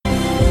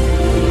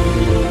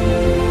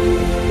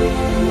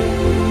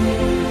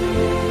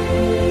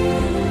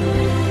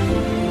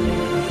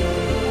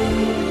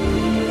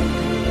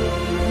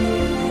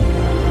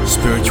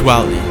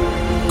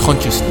spirituality,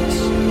 consciousness,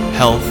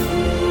 health,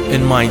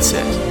 and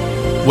mindset.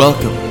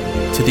 Welcome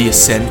to the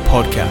Ascend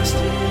Podcast.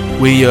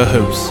 We're your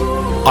hosts.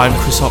 I'm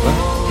Chris Hopper.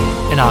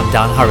 And I'm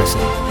Dan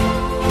Harrison.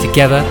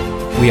 Together,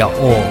 we are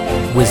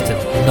all wisdom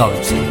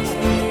knowledge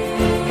seekers.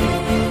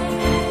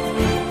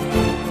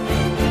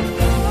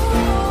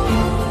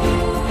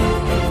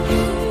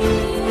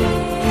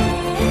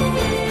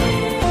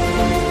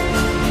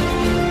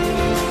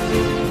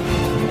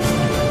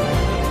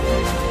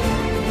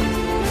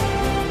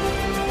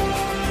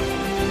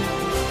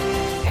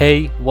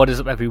 Hey, what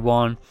is up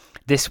everyone?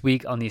 This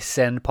week on the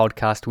Ascend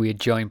Podcast we are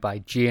joined by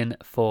Jane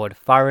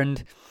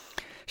Ford-Farrand.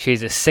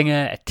 She's a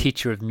singer, a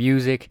teacher of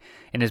music,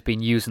 and has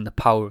been using the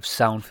power of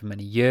sound for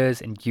many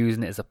years and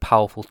using it as a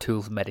powerful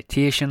tool for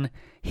meditation,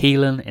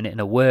 healing and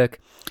inner work.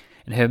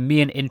 And her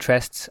main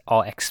interests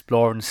are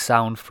exploring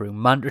sound through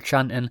mantra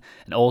chanting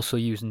and also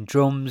using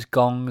drums,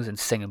 gongs and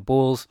singing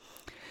bowls.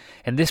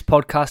 And this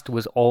podcast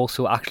was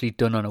also actually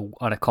done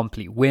on a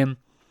complete whim.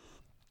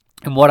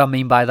 And what I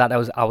mean by that,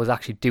 I was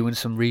actually doing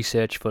some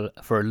research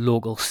for a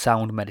local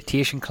sound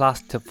meditation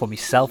class for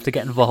myself to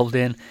get involved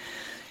in.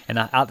 And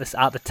at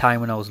the time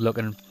when I was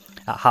looking,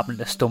 I happened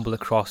to stumble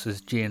across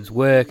Jane's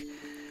work.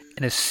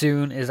 And as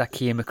soon as I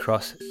came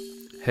across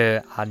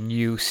her, I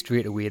knew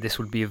straight away this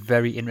would be a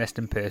very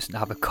interesting person to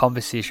have a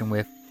conversation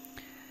with.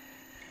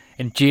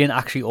 And Jane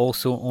actually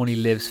also only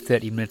lives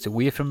 30 minutes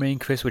away from me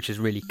and Chris, which is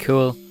really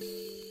cool.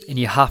 And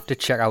you have to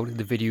check out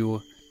the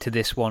video to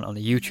this one on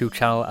the YouTube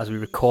channel, as we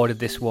recorded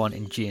this one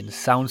in Jane's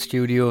sound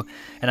studio,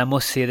 and I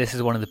must say this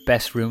is one of the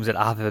best rooms that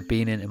I've ever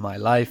been in my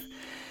life.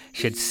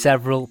 She had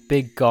several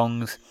big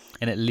gongs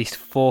and at least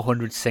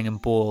 400 singing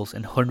bowls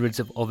and hundreds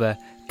of other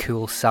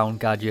cool sound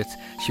gadgets.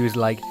 She was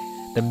like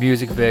the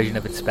music version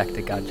of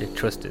Inspector Gadget,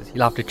 trust us.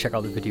 You'll have to check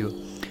out the video.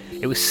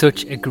 It was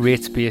such a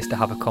great space to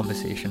have a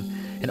conversation.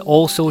 And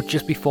also,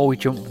 just before we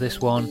jump to this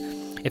one,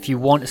 if you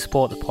want to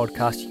support the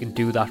podcast, you can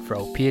do that for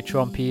our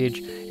Patreon page.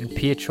 And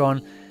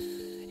Patreon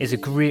is a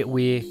great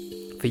way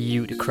for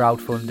you to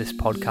crowdfund this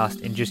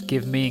podcast and just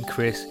give me and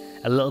Chris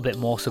a little bit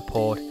more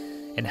support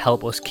and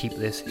help us keep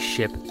this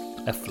ship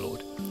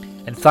afloat.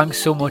 And thanks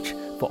so much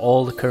for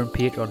all the current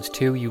patrons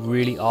too. You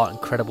really are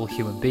incredible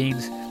human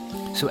beings.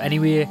 So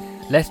anyway,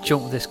 let's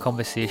jump to this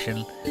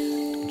conversation.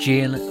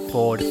 Jane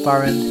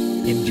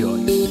Ford-Farrand,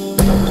 enjoy.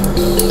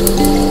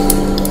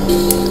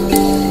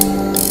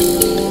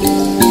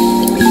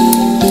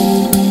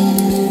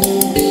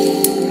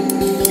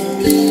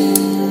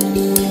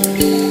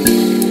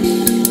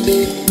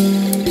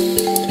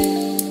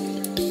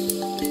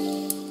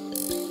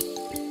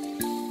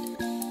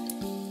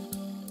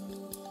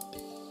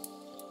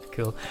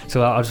 Cool.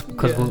 So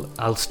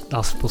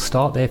we'll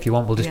start there if you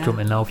want. We'll just jump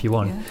in now if you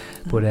want. Yeah.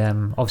 But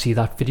obviously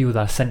that video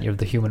that I sent you of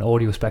the human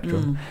audio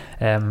spectrum.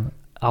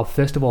 I'll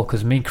first of all,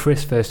 because me and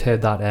Chris first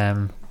heard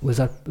that was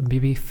that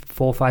maybe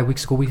 4 or 5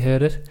 weeks ago we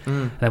heard it,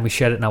 and then we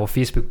shared it on our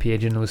Facebook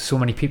page, and there was so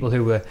many people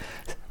who were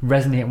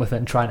resonating with it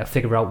and trying to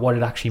figure out what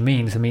it actually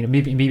means. I mean,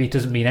 maybe it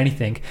doesn't mean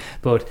anything,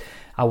 but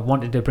I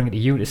wanted to bring it to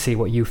you to see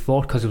what you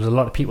thought, because there was a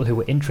lot of people who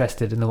were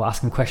interested and they were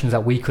asking questions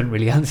that we couldn't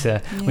really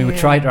answer. Yeah. I mean, we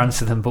tried to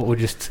answer them, but we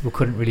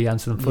couldn't really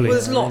answer them fully. Well,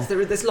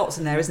 there's lots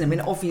in there, isn't there?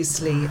 I mean,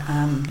 obviously,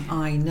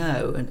 I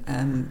know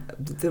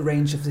the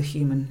range of the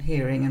human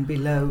hearing, and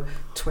below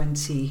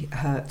 20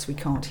 hertz we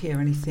can't hear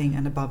anything,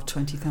 and above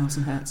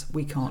 20,000 hertz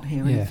we can't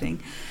hear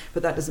anything.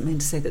 But that doesn't mean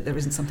to say that there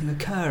isn't something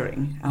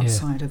occurring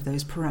outside of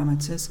those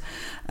parameters.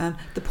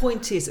 The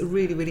point is, a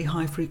really, really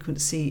high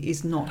frequency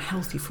is not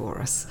healthy for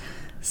us.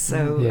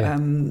 So,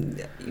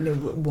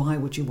 why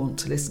would you want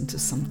to listen to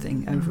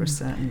something over a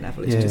certain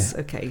level? It's just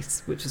a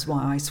case, which is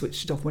why I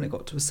switched it off when it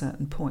got to a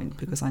certain point,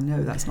 because I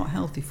know that's not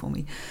healthy for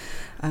me.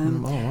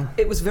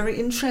 It was very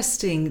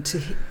interesting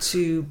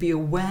to be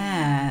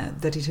aware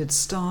that it had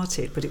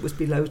started, but it was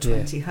below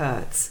 20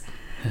 hertz.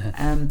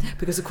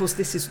 Because of course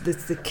this is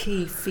the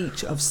key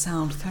feature of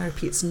sound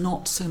therapy. It's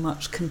not so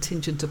much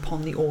contingent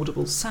upon the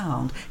audible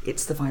sound,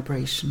 it's the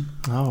vibration.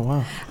 Oh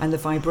wow. And the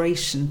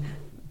vibration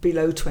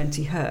below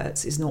 20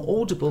 hertz is not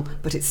audible,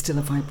 but it's still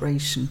a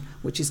vibration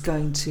which is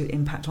going to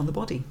impact on the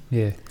body.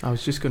 Yeah, I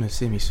was just going to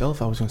say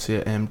myself,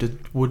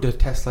 would a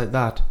test like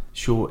that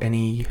show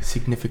any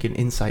significant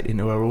insight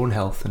into our own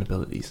health and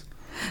abilities?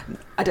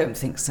 I don't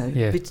think so.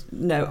 Yeah. But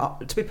no,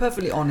 to be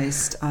perfectly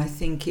honest, I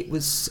think it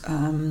was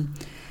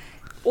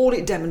all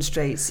it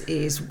demonstrates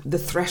is the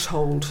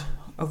threshold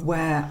of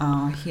where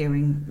our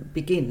hearing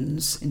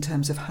begins in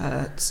terms of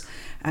hertz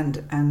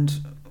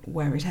and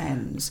where it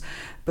ends.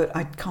 But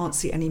I can't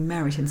see any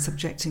merit in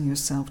subjecting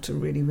yourself to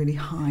really, really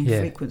high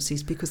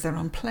frequencies, because they're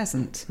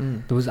unpleasant.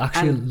 There was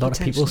actually a lot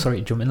of people, sorry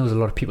to jump in, there was a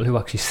lot of people who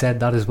actually said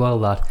that as well,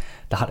 that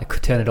they had to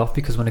turn it off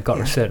because when it got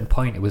to a certain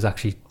point, it was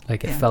actually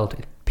like it felt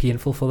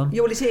painful for them.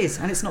 Yeah, well, it is,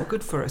 and it's not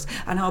good for us.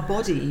 And our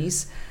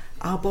bodies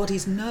our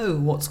bodies know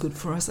what's good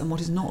for us and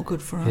what is not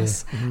good for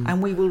us,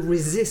 and we will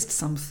resist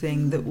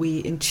something that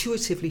we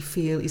intuitively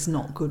feel is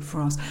not good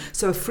for us.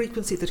 So a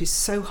frequency that is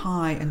so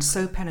high and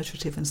so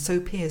penetrative and so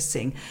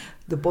piercing,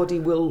 the body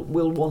will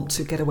want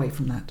to get away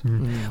from that.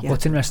 Yeah.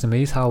 What's interesting to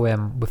me is how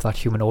with that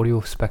human audio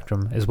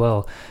spectrum as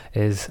well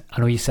is, I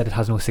know you said it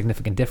has no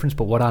significant difference,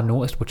 but what I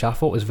noticed, which I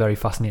thought was very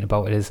fascinating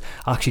about it, is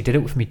I actually did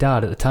it with my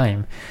dad at the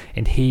time,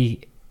 and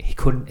he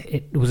couldn't,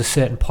 it was a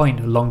certain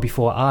point long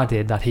before I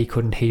did that he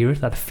couldn't hear it,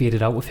 that it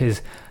faded out with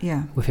his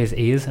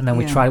ears, and then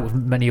we tried it with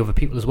many other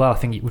people as well. I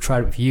think we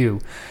tried it with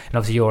you, and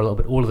obviously you're a little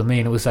bit older than me,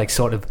 and it was like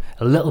sort of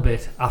a little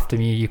bit after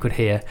me you could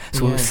hear,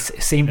 so it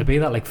seemed to be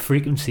that like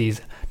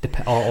frequencies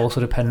are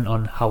also dependent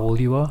on how old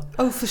you are.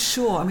 Oh, for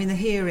sure. I mean,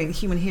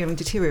 human hearing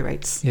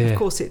deteriorates. Of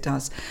course it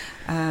does.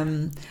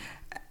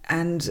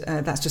 And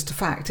that's just a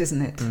fact,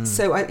 isn't it?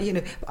 So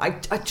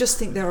I just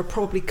think there are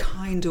probably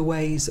kinder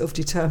ways of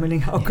determining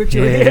how good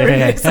your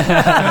hearing is,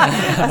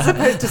 as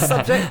opposed to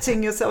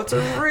subjecting yourself to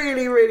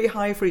really, really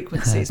high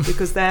frequencies,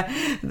 because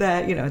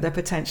they're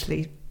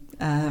potentially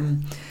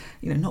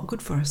not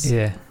good for us.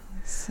 Yeah.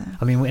 So.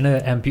 I mean, we're in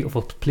a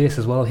beautiful place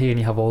as well here, and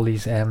you have all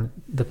these.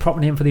 The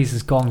proper name for these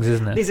is gongs,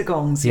 isn't it? These are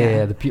gongs.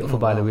 Yeah, they're beautiful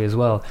by the way as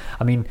well.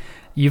 I mean,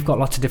 you've got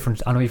lots of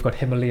different. I know you've got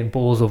Himalayan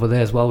bowls over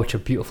there as well, which are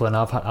beautiful, and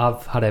I've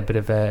had a bit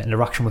of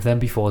interaction with them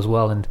before as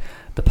well. And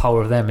the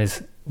power of them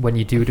is, when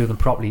you do them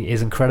properly,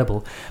 is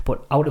incredible.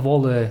 But out of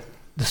all the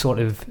sort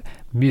of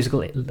musical,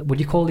 would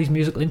you call these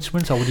musical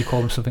instruments, or would you call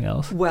them something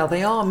else? Well,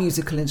 they are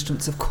musical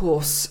instruments, of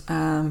course,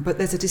 but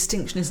there's a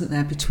distinction, isn't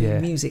there, between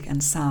music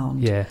and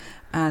sound? Yeah.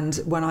 And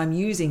when I'm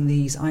using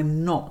these,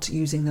 I'm not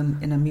using them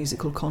in a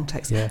musical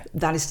context. Yeah.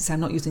 That is to say, I'm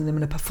not using them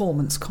in a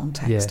performance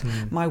context.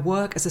 Yeah. My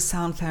work as a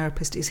sound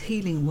therapist is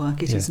healing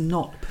work. It is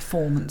not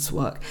performance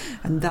work.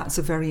 And that's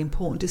a very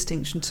important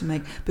distinction to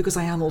make, because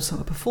I am also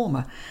a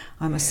performer.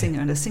 I'm a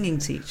singer and a singing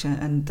teacher,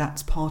 and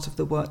that's part of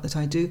the work that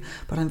I do.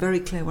 But I'm very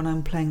clear when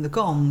I'm playing the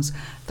gongs,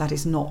 that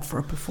is not for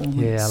a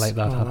performance. Yeah, I like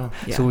that.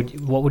 Yeah. So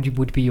what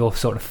would be your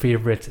sort of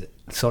favourite,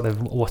 sort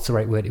of, what's the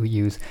right word to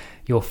use?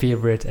 Your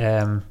favourite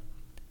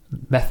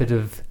method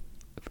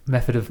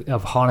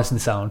of harnessing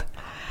sound?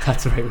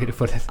 That's the right way to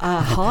put it.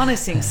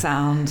 Harnessing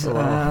sound.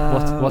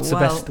 What's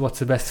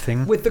the best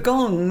thing with the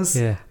gongs?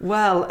 Yeah.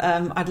 Well,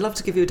 I'd love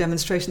to give you a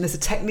demonstration. There's a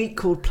technique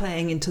called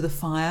playing into the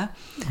fire,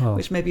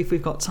 which maybe if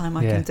we've got time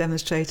I can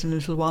demonstrate in a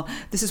little while.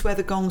 This is where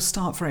the gongs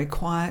start very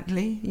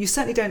quietly. You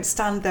certainly don't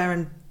stand there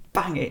and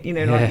bang it,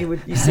 like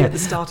you see at the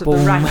start of the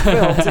rank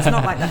films. It's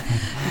not like that.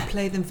 You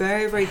play them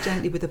very, very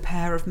gently with a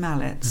pair of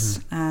mallets,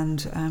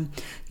 and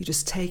you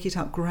just take it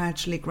up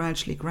gradually,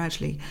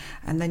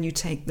 and then you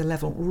take the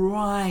level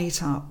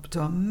right up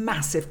to a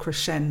massive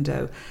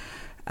crescendo,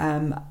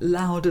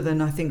 louder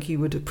than I think you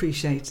would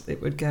appreciate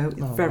it would go.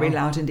 Very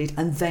loud indeed,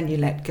 and then you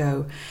let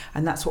go,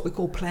 and that's what we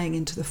call playing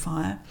into the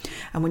fire.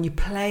 And when you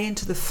play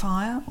into the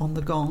fire on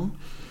the gong,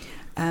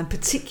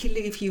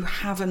 particularly if you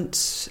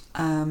haven't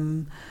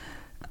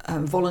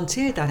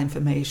volunteered that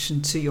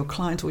information to your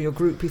client or your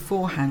group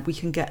beforehand, we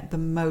can get the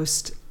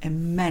most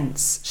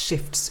immense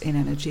shifts in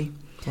energy.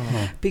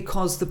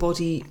 Because the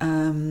body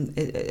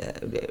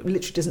it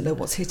literally doesn't know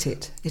what's hit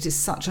it. It is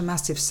such a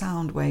massive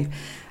sound wave,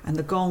 and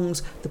the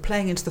gongs, the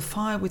playing into the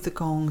fire with the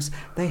gongs,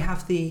 they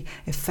have the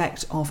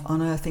effect of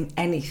unearthing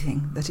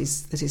anything that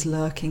is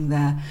lurking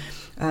there.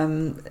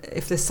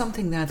 If there's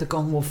something there, the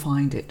gong will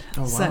find it.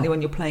 Certainly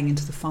when you're playing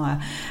into the fire.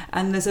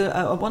 And there's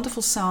a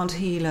wonderful sound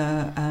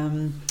healer,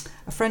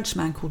 a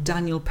Frenchman called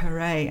Daniel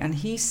Perret, and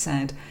he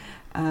said,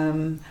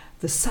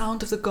 the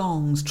sound of the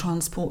gongs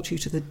transports you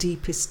to the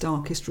deepest,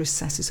 darkest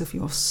recesses of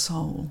your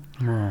soul.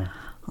 And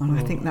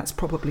I think that's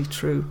probably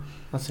true.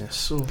 That's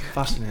so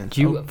fascinating.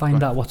 Do you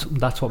find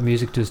that's what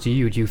music does to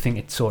you? Do you think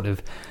it's sort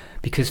of,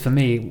 because for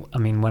me, I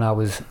mean, when I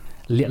was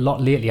a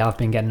lot lately, I've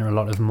been getting a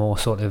lot more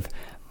sort of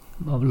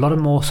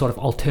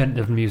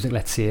alternative music,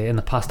 let's say. In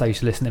the past I used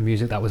to listen to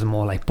music that was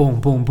more like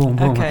boom boom boom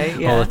boom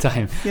all the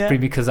time,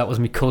 because that was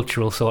my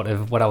cultural sort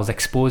of what I was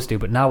exposed to.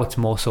 But now it's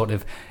more sort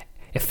of,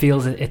 it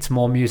feels it's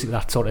more music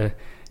that sort of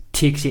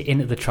takes you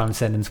into the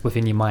transcendence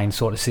within your mind,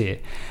 sort of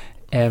say.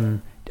 I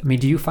mean,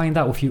 do you find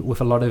that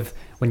with a lot of,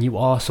 when you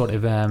are sort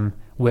of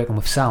working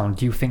with sound,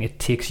 do you think it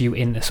takes you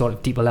into sort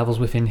of deeper levels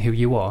within who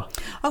you are?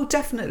 Oh,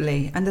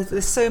 definitely. And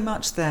there's so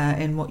much there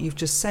in what you've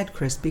just said,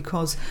 Chris,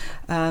 because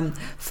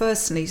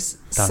firstly,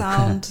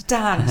 sound...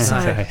 Dan,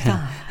 sorry.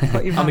 Dan.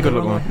 I'm the good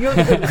looking one. You're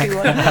the good looking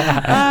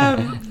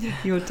one.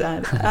 You're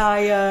Dan.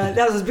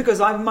 That was because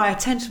my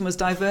attention was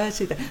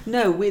diverted there.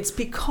 No, it's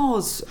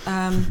because...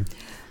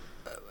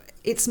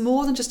 it's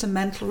more than just a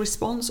mental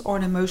response or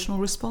an emotional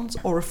response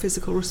or a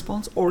physical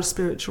response or a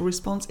spiritual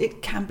response.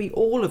 It can be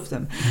all of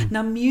them.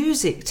 Now,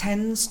 music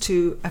tends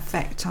to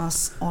affect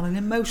us on an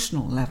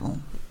emotional level.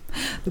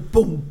 The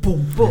boom,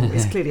 boom, boom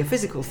is clearly a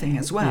physical thing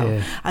as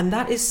well. And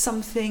that is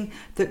something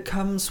that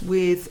comes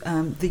with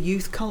the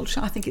youth culture.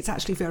 I think it's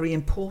actually very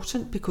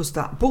important, because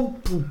that boom,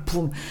 boom,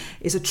 boom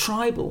is a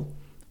tribal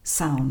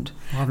sound.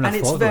 And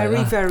it's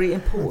very, very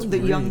important that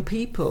young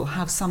people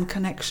have some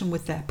connection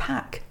with their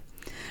pack.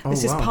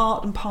 This is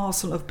part and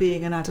parcel of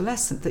being an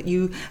adolescent, that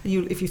you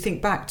if you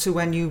think back to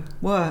when you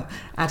were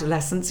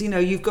adolescents,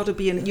 you've got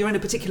to you're in a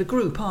particular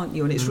group, aren't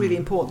you? And it's really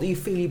important that you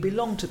feel you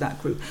belong to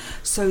that group.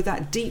 So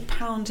that deep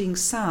pounding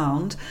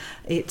sound,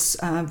 it's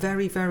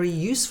very, very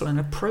useful and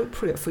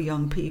appropriate for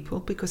young people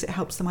because it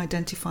helps them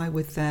identify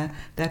with their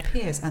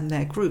peers and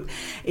their group.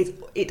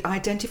 It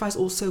identifies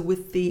also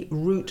with the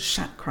root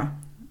chakra,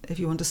 if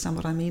you understand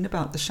what I mean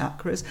about the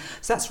chakras.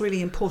 So that's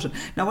really important.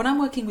 Now, when I'm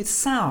working with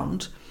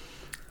sound,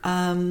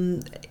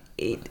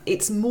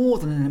 it's more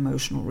than an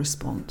emotional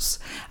response.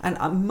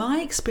 And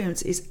my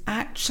experience is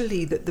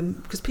actually that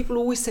because people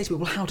always say to me,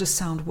 well, how does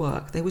sound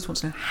work? They always want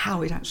to know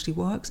how it actually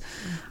works.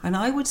 And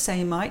I would say,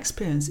 in my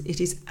experience, it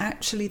is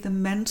actually the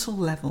mental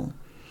level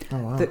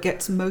that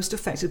gets most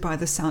affected by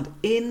the sound,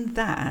 in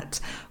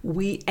that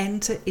we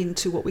enter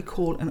into what we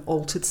call an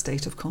altered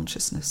state of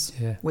consciousness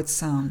with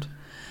sound.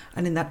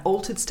 And in that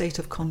altered state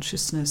of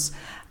consciousness,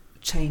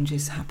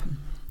 changes happen.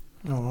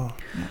 Oh wow!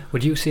 Yeah.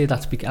 Would you say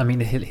that's? To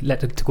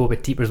go a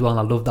bit deeper as well, and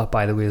I love that,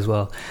 by the way, as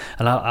well.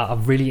 And I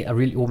really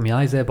opened my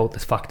eyes there about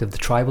this fact of the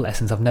tribal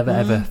essence. I've never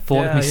ever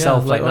thought of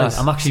myself like that.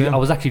 I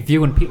was actually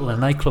viewing people in a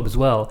nightclub as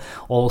well,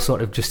 all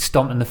sort of just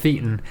stomping the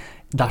feet, and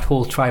that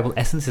whole tribal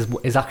essence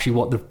is actually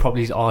what they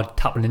probably are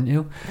tapping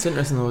into. It's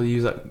interesting though, they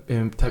use that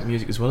type of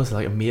music as well as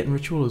like a mating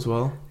ritual as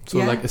well. So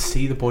like to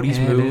see the bodies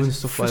move and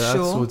stuff like that.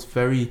 Sure. So it's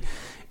very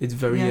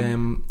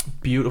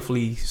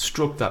beautifully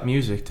struck, that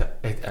music.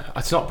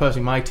 It's not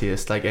personally my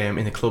taste, like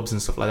in the clubs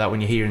and stuff like that when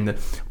you're hearing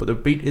but the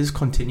beat is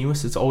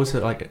continuous. It's always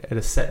like at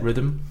a set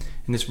rhythm,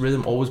 and this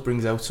rhythm always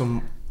brings out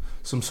some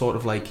sort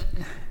of like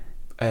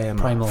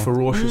primal,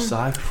 ferocious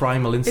side,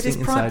 primal instinct.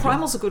 It is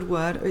primal's a good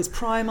word. It's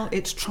primal,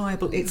 it's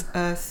tribal, it's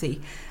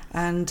earthy.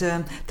 And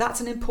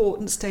that's an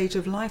important stage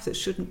of life that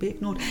shouldn't be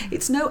ignored.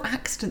 It's no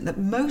accident that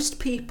most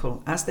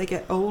people, as they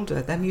get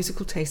older, their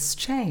musical tastes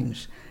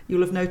change.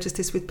 You'll have noticed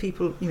this with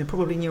people,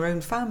 probably in your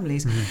own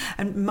families.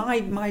 And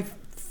my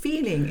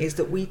feeling is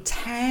that we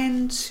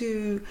tend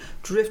to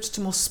drift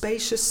to more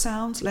spacious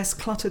sounds, less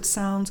cluttered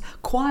sounds,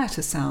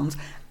 quieter sounds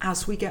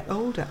as we get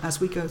older, as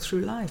we go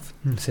through life.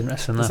 It's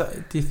interesting.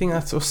 Do you think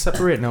that's us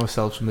separating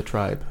ourselves from the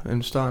tribe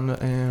and starting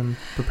to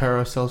prepare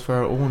ourselves for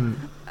our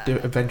own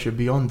adventure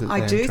beyond the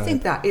I do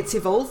think that it's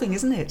evolving,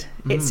 isn't it?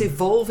 It's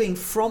evolving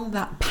from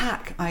that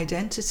pack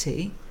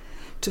identity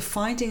to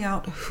finding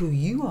out who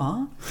you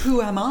are.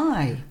 Who am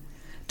I?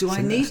 Do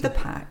I need the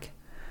pack?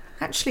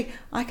 Actually,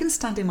 I can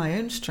stand in my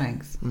own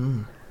strength.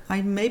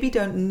 I maybe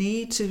don't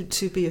need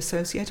to be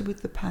associated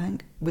with the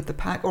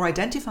pack or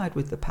identified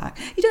with the pack.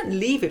 You don't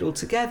leave it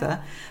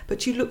altogether,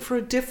 but you look for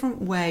a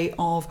different way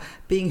of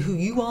being who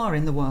you are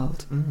in the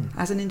world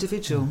as an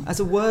individual,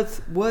 as a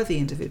worthy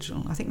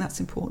individual. I think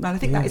that's important, and I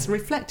think that is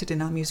reflected in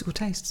our musical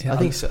tastes. Yeah, I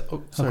think so.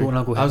 Oh, sorry.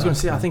 I was going to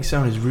say, I think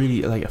sound is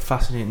really like a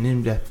fascinating,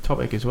 in-depth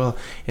topic as well,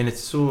 and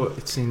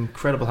it's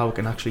incredible how it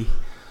can actually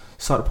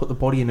start to put the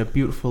body in a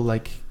beautiful,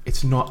 like,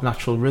 it's not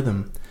natural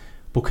rhythm.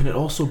 But can it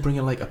also bring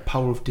in like a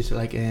power of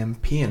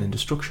pain and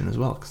destruction as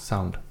well?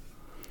 Sound.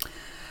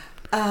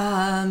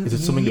 Is it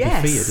something to be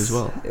feared as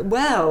well?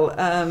 Well,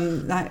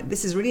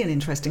 this is really an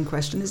interesting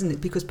question, isn't it?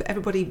 Because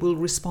everybody will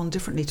respond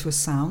differently to a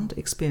sound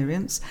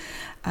experience.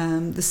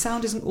 The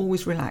sound isn't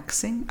always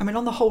relaxing. I mean,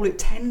 on the whole, it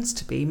tends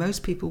to be.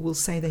 Most people will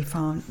say they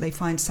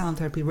find sound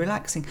therapy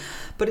relaxing,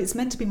 but it's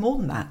meant to be more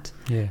than that.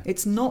 Yeah.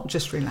 It's not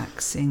just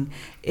relaxing.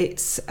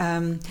 It's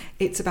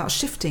about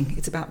shifting.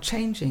 It's about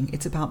changing.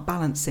 It's about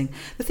balancing.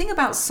 The thing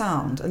about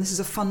sound, and this is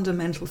a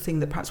fundamental thing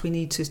that perhaps we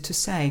need to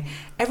say,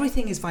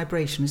 everything is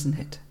vibration, isn't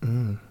it?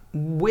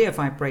 We're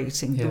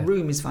vibrating, the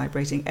room is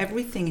vibrating,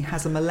 everything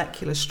has a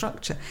molecular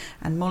structure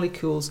and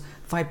molecules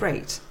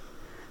vibrate.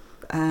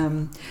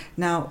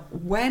 Now,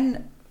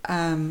 when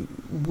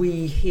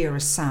we hear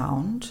a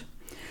sound,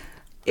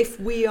 if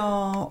we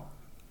are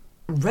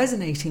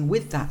resonating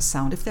with that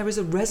sound, if there is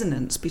a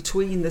resonance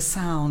between the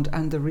sound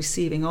and the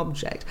receiving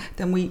object,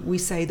 then we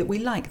say that we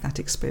like that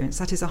experience.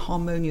 That is a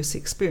harmonious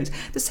experience.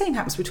 The same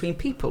happens between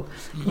people.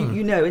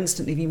 You know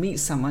instantly if you meet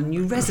someone,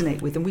 you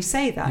resonate with them. We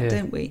say that,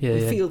 don't we?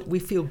 We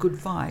feel good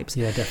vibes.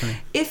 Yeah,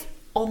 definitely. If,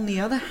 on the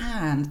other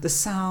hand, the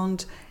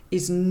sound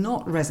is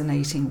not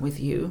resonating with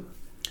you,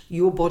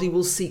 your body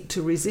will seek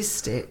to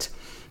resist it.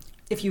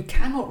 If you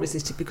cannot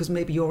resist it because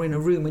maybe you're in a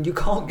room and you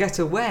can't get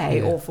away,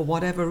 or for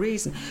whatever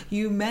reason,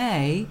 you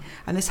may,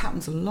 and this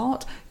happens a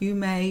lot, you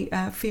may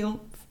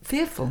feel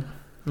fearful.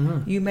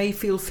 You may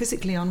feel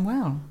physically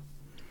unwell.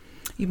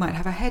 You might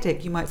have a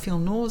headache. You might feel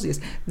nauseous.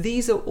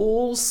 These are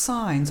all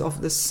signs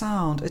of the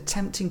sound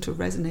attempting to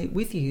resonate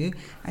with you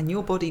and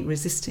your body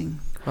resisting.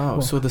 Oh,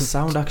 so the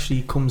sound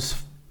actually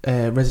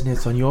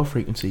resonates on your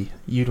frequency.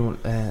 You don't,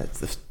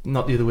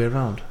 not the other way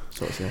around,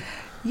 so to say.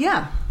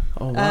 Yeah.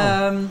 Oh,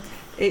 wow.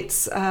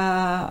 It's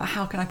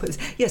how can I put this?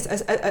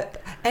 Yes,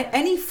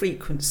 any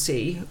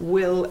frequency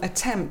will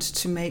attempt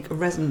to make a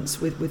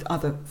resonance with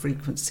other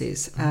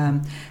frequencies.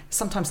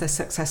 Sometimes they're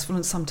successful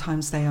and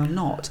sometimes they are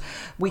not.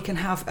 We can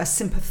have a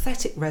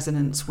sympathetic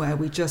resonance where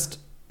we just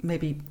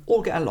maybe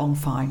all get along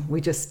fine,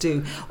 we just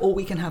do. Or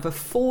we can have a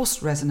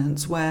forced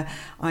resonance where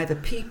either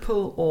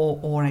people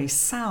or a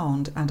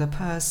sound and a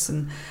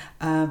person,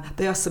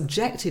 they are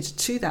subjected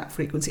to that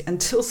frequency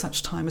until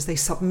such time as they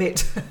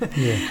submit.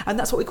 And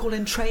that's what we call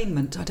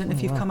entrainment. I don't know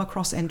if you've come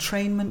across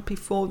entrainment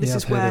before. This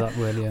is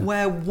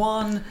where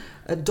one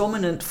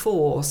dominant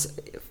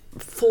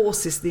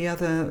forces the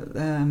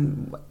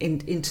other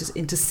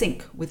into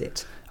sync with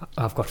it.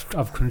 I've going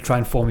to try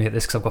and formulate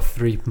this because I've got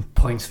 3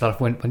 points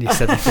that when you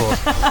said before.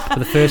 But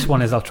the first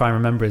one is I'll try and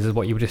remember is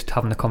what you were just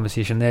having a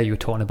conversation there. You were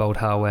talking about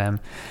how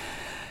when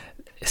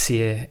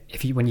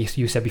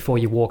you said before,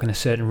 you walk in a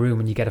certain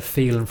room and you get a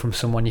feeling from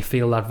someone, you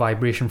feel that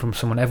vibration from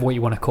someone, whatever what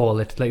you want to call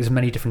it. Like there's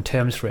many different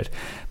terms for it.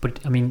 But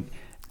I mean,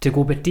 to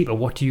go a bit deeper,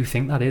 what do you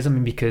think that is? I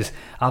mean, because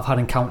I've had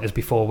encounters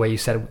before where you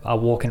said I'll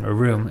walk into a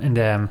room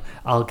and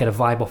I'll get a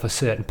vibe off a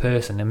certain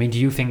person. I mean, do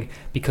you think,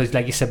 because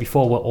like you said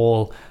before, we're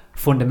all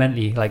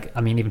fundamentally, like,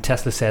 I mean, even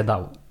Tesla said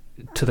that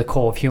to the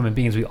core of human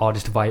beings, we are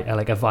just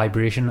like a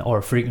vibration or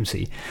a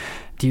frequency.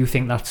 Do you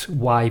think that's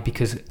why?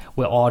 Because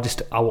we're all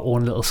just our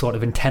own little sort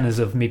of antennas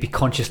of maybe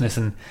consciousness,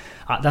 and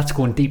that's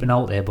going deep and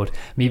out there, but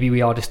maybe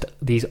we are just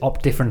these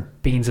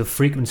different beings of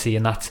frequency,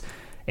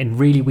 and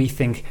really we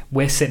think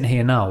we're sitting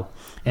here now,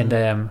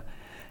 and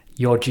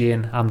you're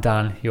Jane, I'm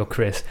Dan, you're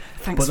Chris.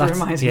 Thanks for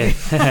reminding me.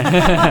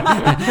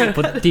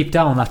 But deep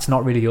down, that's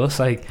not really us.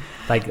 Like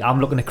I'm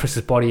looking at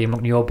Chris's body, I'm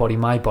looking at your body,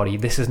 my body.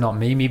 This is not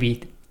me.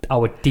 Maybe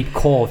our deep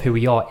core of who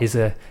we are is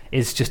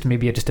just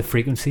a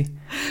frequency,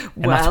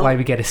 and that's why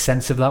we get a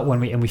sense of that when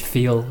we have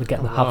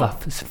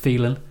that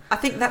feeling. I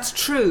think that's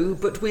true,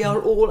 but we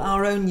are all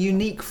our own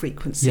unique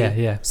frequency.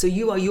 Yeah. So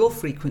you are your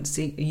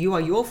frequency,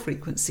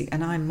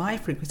 and I'm my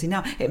frequency.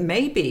 Now, it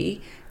may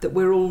be that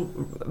we're all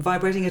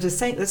vibrating at a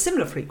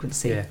similar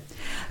frequency,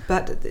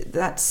 but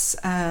that's,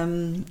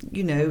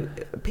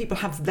 people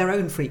have their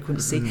own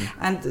frequency,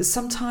 and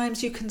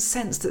sometimes you can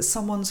sense that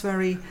someone's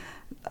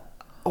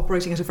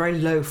operating at a very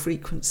low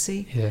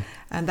frequency,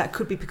 and that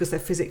could be because they're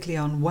physically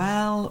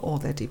unwell or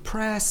they're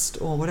depressed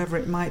or whatever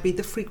it might be.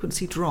 The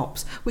frequency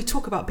drops. We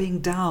talk about being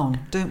down,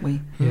 don't we,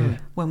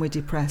 when we're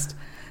depressed?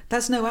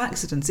 That's no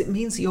accident. It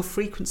means that your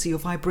frequency, your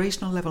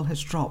vibrational level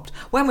has dropped.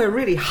 When we're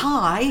really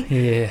high,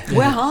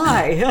 we're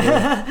high.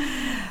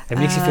 It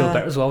makes you feel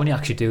better as well when you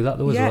actually do that,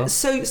 though. As well.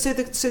 So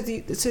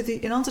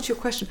in answer to your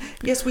question,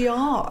 yes, we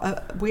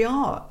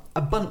are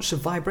a bunch of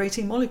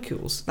vibrating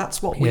molecules.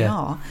 That's what we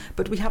are.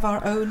 But we have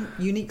our own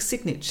unique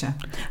signature,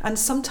 and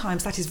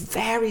sometimes that is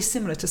very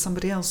similar to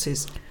somebody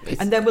else's,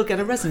 and then we'll get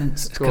a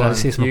resonance. Can I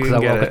say something?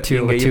 Because I've got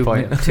two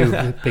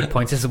big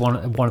points. This is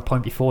one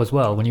point before as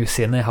well, when you were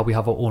saying there how we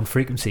have our own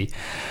frequency.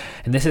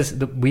 And this is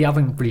we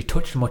haven't really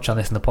touched much on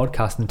this in the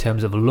podcast in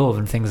terms of love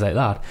and things like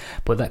that.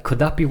 But could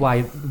that be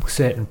why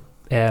certain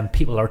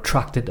people are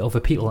attracted to other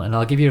people? And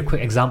I'll give you a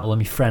quick example,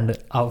 and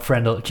our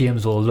friend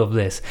James will love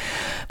this.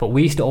 But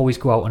we used to always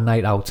go out on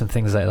night outs and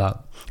things like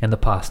that in the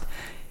past,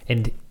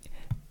 and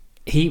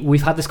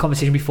we've had this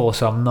conversation before,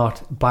 so I'm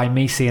not, by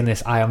me saying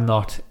this, I am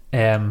not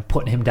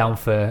putting him down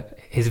for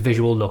his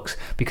visual looks,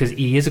 because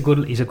he's a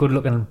good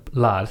looking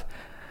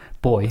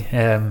boy,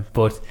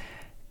 but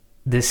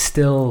there's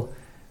still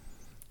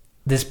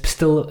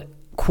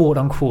quote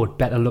unquote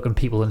better looking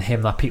people than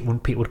him that people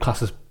would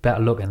class as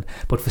better looking.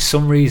 But for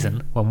some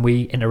reason, when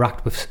we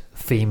interact with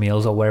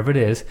females or wherever it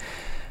is,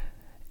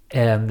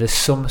 there's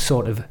some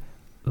sort of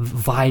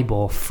vibe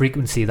or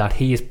frequency that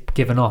he is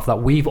giving off,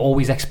 that we've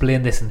always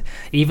explained this, and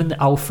even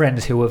our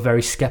friends who are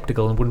very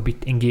skeptical and wouldn't be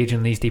engaging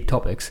in these deep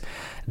topics,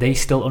 they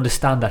still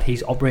understand that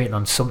he's operating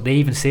on they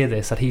even say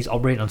this, that he's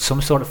operating on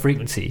some sort of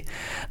frequency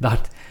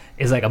that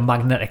is like a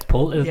magnetic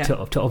pull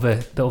to other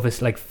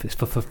like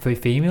for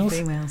females.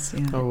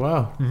 Oh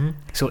wow.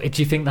 So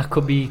do you think that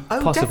could be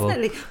possible?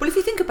 Definitely. Well, if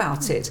you think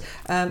about it,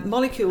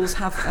 molecules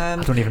have I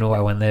don't even know why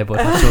I went there, but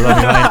that's all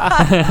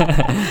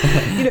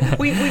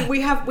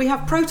we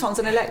have protons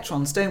and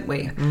electrons, don't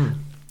we?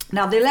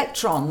 Now the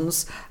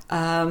electrons,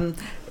 I've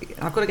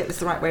got to get this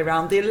the right way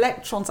around. The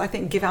electrons, I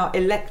think, give out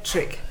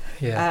electric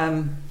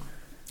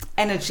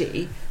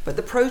energy, but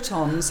the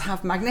protons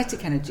have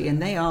magnetic energy,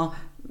 and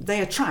they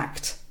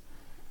attract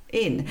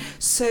in.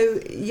 So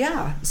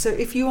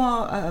if you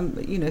are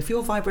if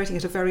you're vibrating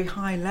at a very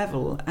high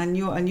level, and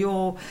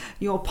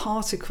your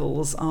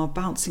particles are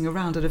bouncing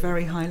around at a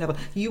very high level,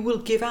 you will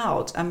give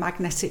out a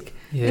magnetic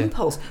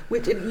impulse,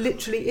 which it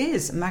literally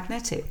is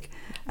magnetic.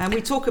 And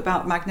we talk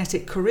about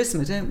magnetic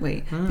charisma, don't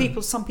we?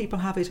 Some people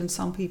have it and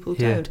some people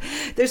don't.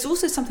 There's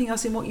also something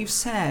else in what you've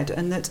said,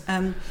 and that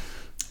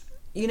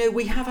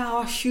we have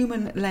our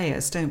human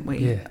layers, don't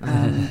we?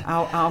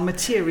 Our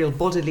material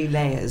bodily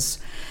layers.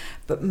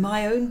 But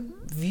my own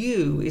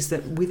view is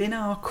that within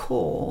our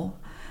core,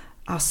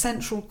 our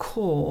central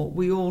core,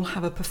 we all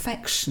have a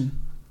perfection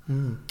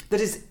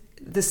that is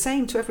the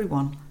same to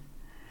everyone.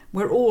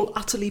 We're all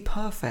utterly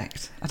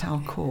perfect at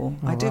our core.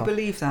 I do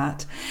believe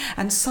that.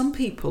 And some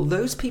people,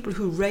 those people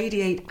who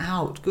radiate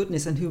out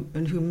goodness and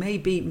who may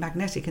be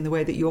magnetic in the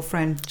way that your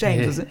friend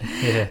James was,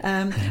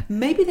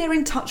 maybe they're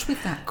in touch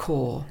with that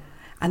core.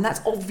 And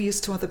that's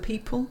obvious to other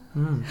people.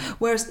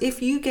 Whereas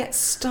if you get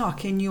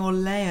stuck in your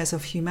layers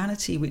of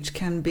humanity, which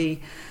can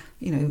be,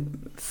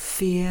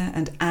 fear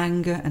and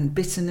anger and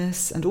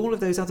bitterness and all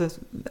of those other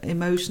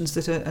emotions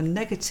that are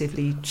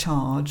negatively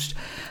charged,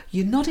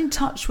 you're not in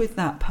touch with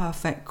that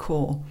perfect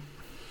core.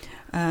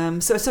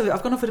 So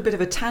I've gone off at a bit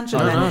of a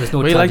tangent there. There's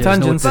no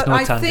tangents. But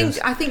I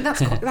think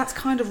that's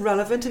kind of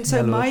relevant. And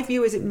so my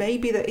view is it may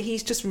be that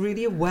he's just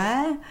really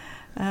aware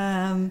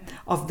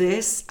of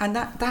this, and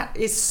that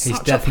is such he's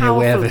definitely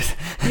aware of it.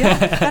 Yeah,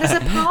 that is a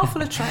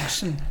powerful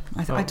attraction.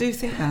 I do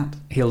think that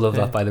he'll love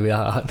that. By the way,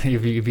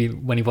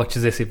 when he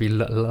watches this, he'll be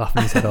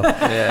laughing his head off.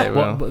 Yeah, he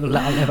will.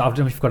 I don't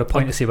know if you've got a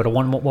point to say, but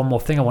one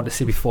more thing I want to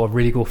say before I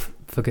really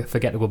forget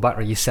to go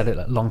back. You said it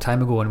a long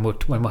time ago, and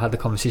when we had the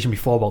conversation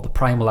before about the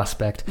primal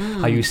aspect,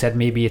 how you said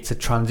maybe it's a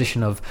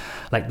transition of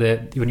like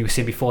when you were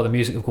saying before the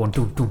music of going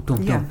dum dum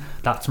dum dum.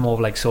 That's more of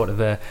like sort of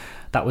a.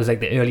 That was like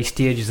the early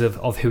stages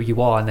of who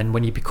you are, and then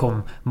when you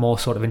become more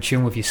sort of in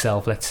tune with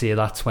yourself, let's say,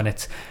 that's when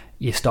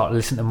you start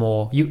listening to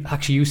more.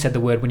 You said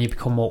the word when you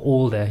become more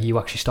older, you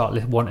actually start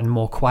wanting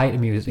more quieter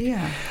music.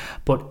 Yeah.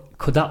 But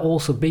could that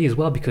also be as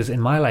well? Because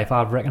in my life,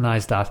 I've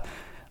recognised that,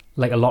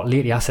 like a lot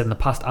lately. I said in the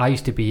past, I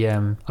used to be.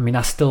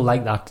 I still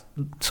like that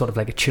sort of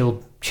like a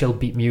chill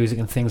beat music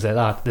and things like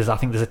that. I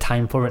think there's a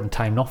time for it and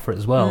time not for it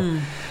as well.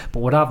 But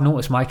what I've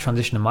noticed, my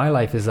transition in my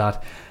life is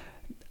that.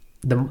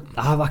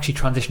 I've actually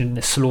transitioned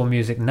into slow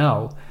music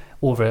now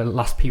over the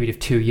last period of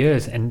 2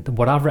 years, and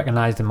what I've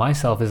recognised in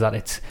myself is that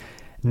it's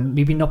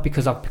maybe not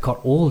because I've got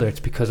older, it's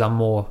because I'm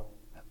more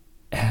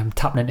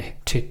tapping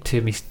into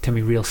to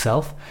me real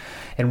self.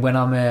 And when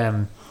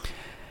I'm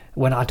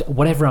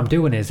whatever I'm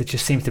doing it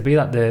just seems to be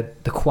that the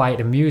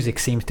quieter music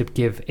seems to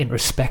give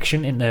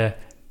introspection into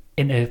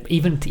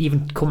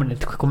even coming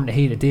to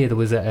here today. There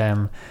was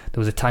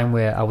a time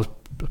where I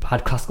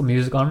had classical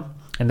music on.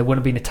 And there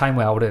wouldn't have been a time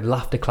where I would have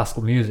laughed at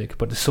classical music,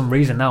 but for some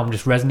reason now I'm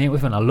just resonating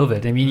with it and I love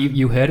it. I mean,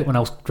 you heard it when I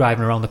was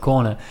driving around the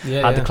corner. I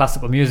had the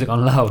classical music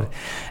on loud.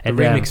 And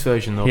the remix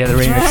version though. Yeah, the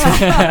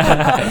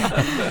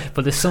remix.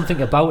 But there's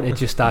something about it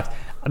just that,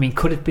 I mean,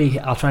 could it be,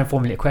 I'll try and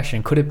formulate a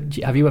question,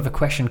 have you ever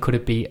questioned, could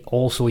it be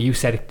also, you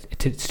said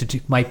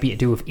it might be to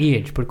do with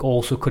age, but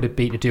also could it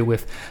be to do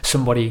with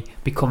somebody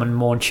becoming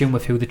more in tune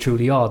with who they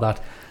truly are,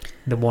 that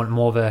they want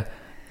more of a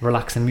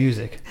relaxing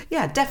music?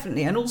 Yeah,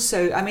 definitely. And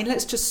also, I mean,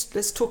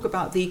 let's talk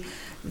about the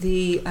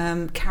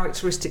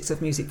characteristics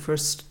of music for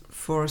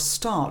a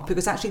start,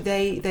 because actually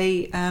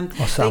they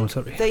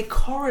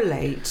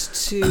correlate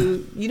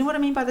to, you know what I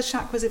mean by the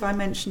chakras, if I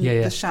mention the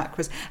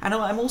chakras. And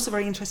I'm also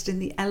very interested in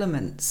the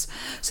elements.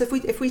 So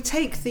if we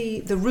take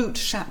the root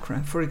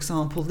chakra, for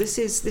example, this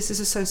is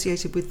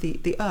associated with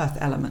the earth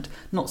element,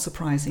 not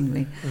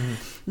surprisingly.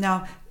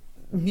 Now,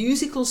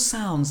 musical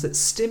sounds that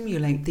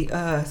stimulate the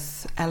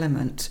earth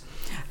element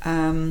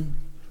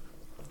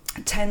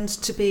tend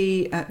to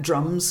be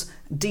drums,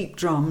 deep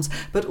drums,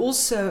 but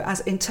also as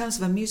in terms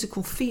of a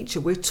musical feature,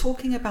 we're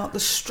talking about the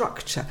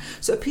structure.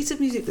 So a piece of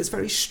music that's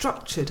very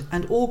structured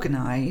and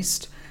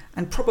organised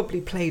and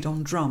probably played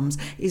on drums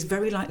is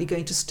very likely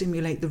going to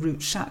stimulate the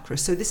root chakra.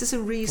 So this is a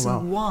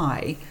reason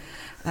why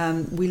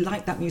we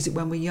like that music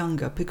when we're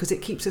younger, because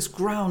it keeps us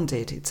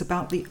grounded. It's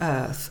about the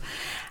earth.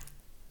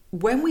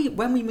 When we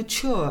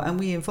mature and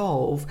we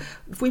evolve,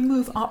 if we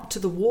move up to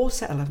the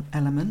water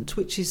element,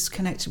 which is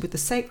connected with the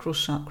sacral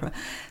chakra,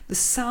 the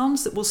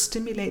sounds that will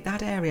stimulate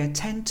that area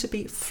tend to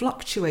be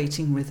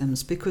fluctuating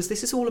rhythms, because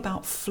this is all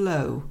about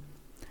flow.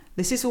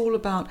 This is all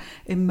about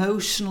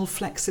emotional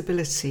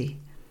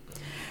flexibility.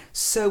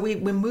 So we're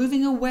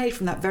moving away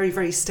from that very,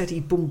 very steady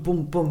boom,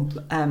 boom, boom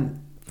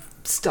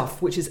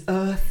stuff, which is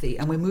earthy,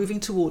 and we're moving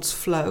towards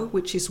flow,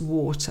 which is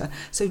water.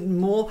 So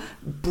more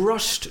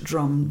brushed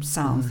drum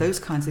sounds, those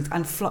kinds of things,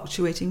 and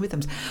fluctuating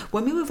rhythms.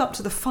 When we move up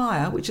to the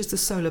fire, which is the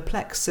solar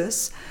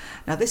plexus,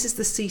 now this is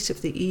the seat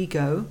of the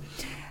ego.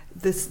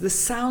 The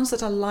sounds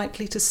that are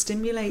likely to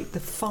stimulate the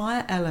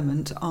fire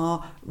element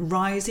are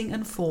rising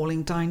and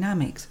falling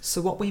dynamics. So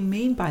what we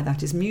mean by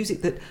that is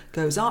music that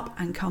goes up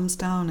and comes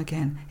down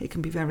again. It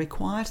can be very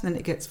quiet and then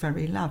it gets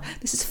very loud.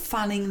 This is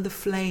fanning the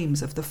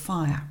flames of the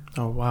fire.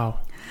 Oh, wow.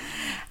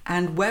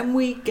 And when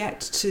we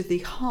get to the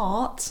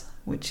heart,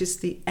 which is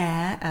the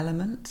air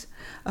element,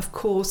 of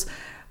course,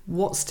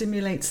 what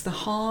stimulates the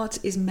heart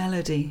is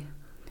melody,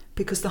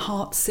 because the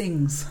heart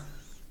sings.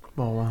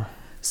 Oh, wow.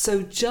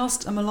 So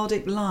just a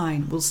melodic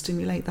line will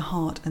stimulate the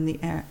heart and the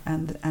air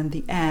and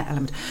the air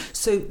element.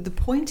 So the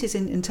point is,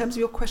 in terms of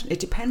your question, it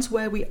depends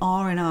where we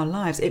are in our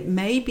lives. It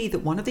may be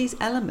that one of these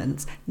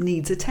elements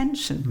needs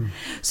attention.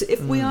 So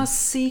if we are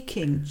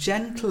seeking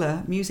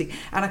gentler music,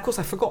 and of course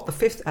I forgot the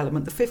fifth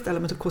element. The fifth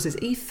element, of course, is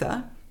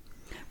ether,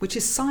 which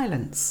is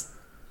silence.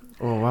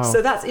 Oh, wow.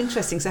 So that's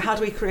interesting. So how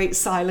do we create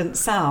silent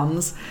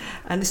sounds?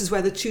 And this is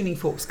where the tuning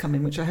forks come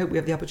in, which I hope we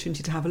have the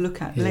opportunity to have a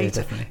look at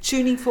later. Definitely.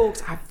 Tuning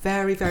forks have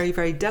very, very,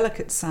 very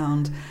delicate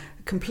sound,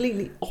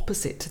 completely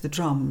opposite to the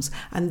drums,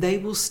 and they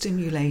will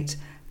stimulate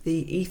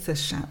the ether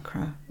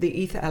chakra, the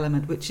ether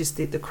element, which is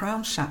the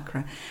crown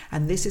chakra.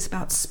 And this is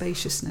about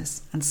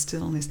spaciousness and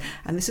stillness.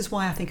 And this is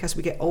why I think as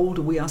we get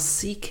older, we are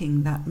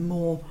seeking that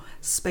more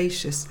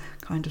spacious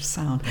kind of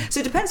sound. So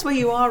it depends where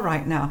you are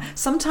right now.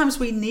 Sometimes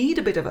we need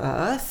a bit of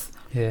earth.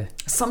 Yeah.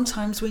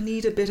 Sometimes we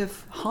need a bit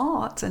of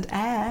heart and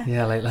air.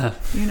 Yeah, like that.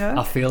 You know?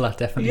 I feel that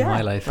definitely in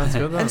my life. That's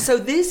good, and so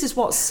this is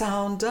what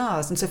sound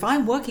does. And so if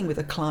I'm working with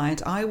a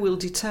client, I will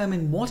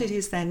determine what it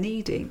is they're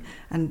needing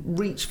and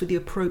reach for the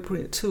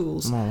appropriate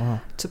tools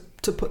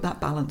to put that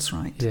balance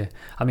right. Yeah.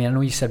 I mean, I know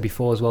you said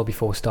before as well,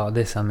 before we started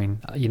this, I mean,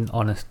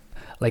 on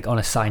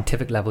a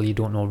scientific level, you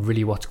don't know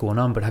really what's going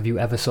on, but have you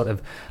ever sort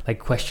of like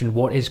questioned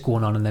what is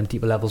going on in them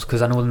deeper levels?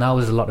 Because I know now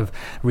there's a lot of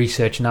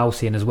research now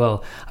saying as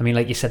well, I mean,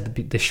 like you said,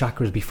 the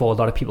chakras before, a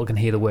lot of people can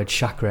hear the word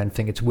chakra and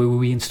think it's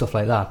woo-woo and stuff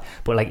like that,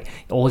 but like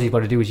all you've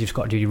got to do is you've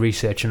got to do your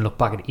research and look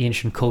back at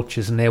ancient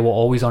cultures, and they were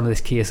always on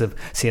this case of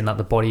saying that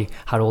the body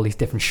had all these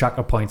different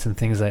chakra points and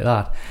things like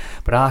that.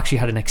 But I actually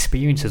had an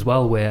experience as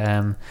well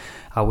where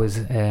I was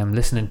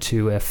listening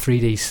to a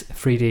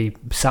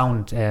 3D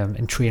sound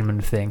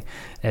entrainment thing,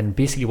 and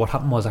basically what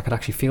happened was I could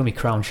actually feel my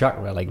crown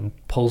chakra like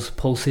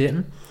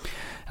pulsating.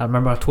 I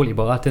remember I told you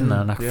about that, didn't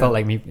I? And I felt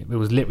like it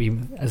was literally,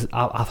 as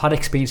I've had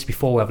experience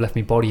before where I've left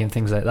my body and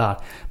things like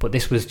that, but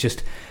this was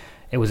just,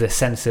 it was a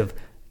sense of,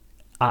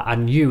 I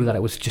knew that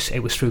it was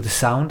through the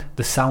sound.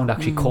 The sound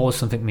actually caused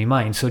something in my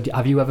mind. So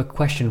have you ever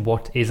questioned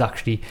what is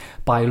actually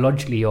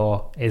biologically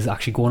or is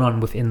actually going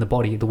on within the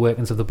body, the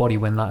workings of the body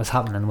when that is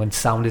happening, when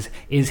sound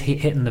is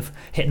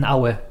hitting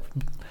our,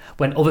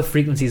 when other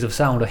frequencies of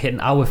sound are hitting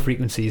our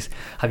frequencies?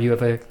 Have you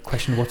ever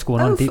questioned what's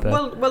going on deeper?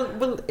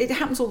 Well, it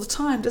happens all the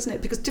time, doesn't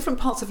it? Because different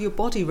parts of your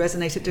body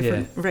resonate at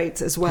different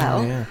rates as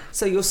well. Yeah.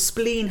 So your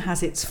spleen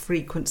has its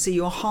frequency,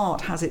 your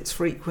heart has its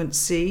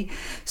frequency.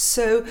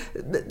 So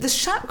the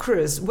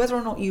chakras, whether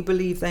or not you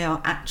believe they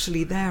are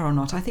actually there or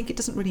not, I think it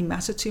doesn't really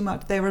matter too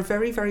much. They're a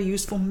very, very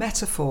useful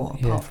metaphor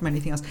apart from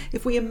anything else.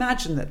 If we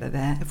imagine that they're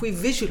there, if we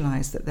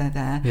visualize that they're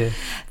there,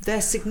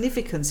 their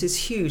significance is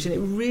huge, and it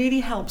really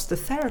helps the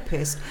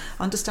therapist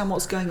understand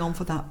what's going on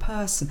for that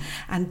person.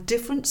 And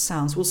different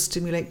sounds will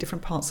stimulate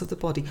different parts of the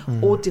body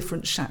or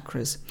different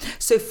chakras.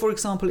 So for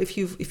example, if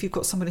you've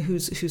got somebody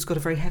who's got a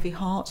very heavy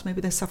heart, maybe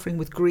they're suffering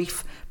with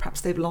grief,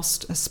 perhaps they've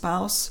lost a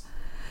spouse,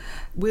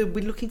 we're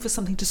looking for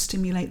something to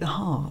stimulate the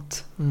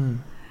heart.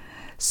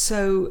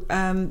 So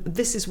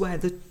this is where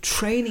the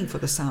training for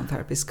the sound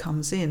therapist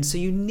comes in. So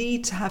you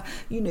need to have,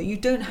 you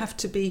don't have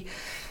to be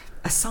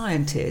a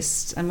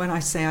scientist, and when I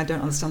say I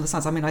don't understand the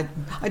sounds, I mean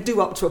I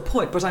do up to a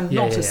point, but I'm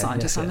not a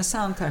scientist. I'm a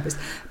sound therapist,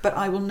 but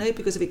I will know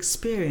because of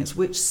experience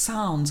which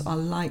sounds are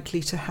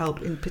likely to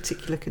help in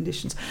particular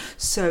conditions.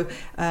 So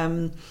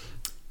and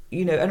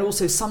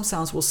also some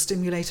sounds will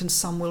stimulate and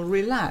some will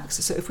relax.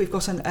 So if we've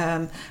got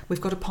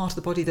a part of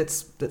the body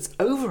that's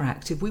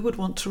overactive, we would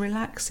want to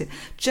relax it.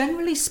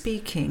 Generally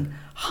speaking,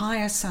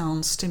 higher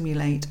sounds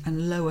stimulate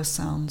and lower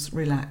sounds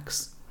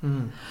relax.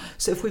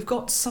 So if we've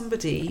got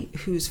somebody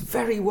who's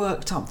very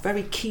worked up,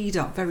 very keyed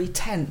up, very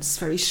tense,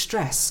 very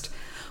stressed,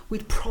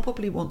 we'd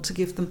probably want to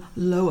give them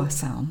lower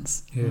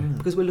sounds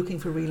because we're looking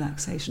for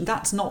relaxation.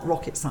 That's not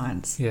rocket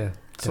science.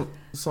 So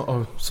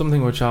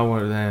something which I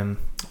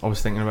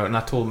was thinking about, and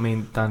I told me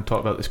and Dan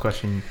talked about this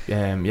question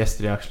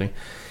yesterday actually,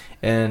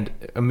 and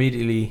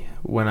immediately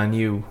when I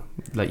knew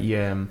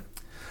the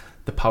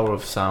power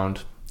of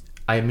sound,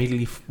 I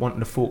immediately wanted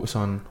to focus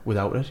on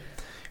without it,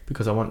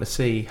 because I want to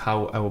see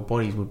how our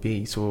bodies would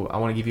be. So I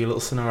want to give you a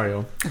little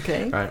scenario.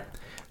 Okay. Right.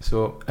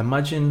 So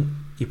imagine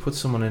you put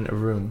someone in a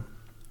room,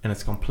 and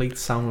it's a complete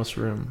soundless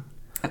room.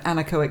 An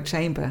anechoic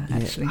chamber,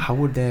 actually. How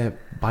would their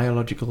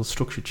biological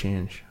structure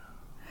change?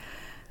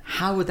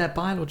 How would their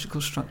biological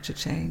structure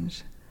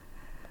change?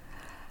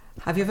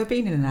 Have you ever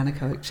been in an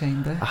anechoic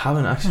chamber? I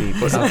haven't actually,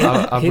 but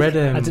I've read.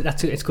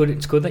 It's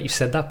good that you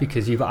said that,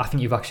 because I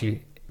think you've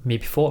actually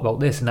maybe thought about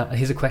this, and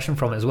here's a question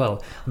from it as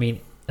well. I mean,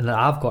 and then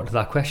I've got to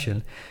that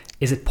question: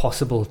 is it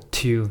possible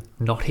to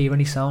not hear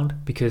any sound?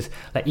 Because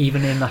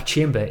even in that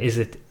chamber,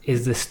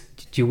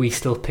 do we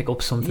still pick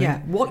up something? Yeah,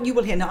 what you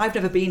will hear. Now, I've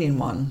never been in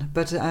one,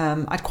 but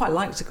I'd quite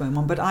like to go in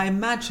one. But I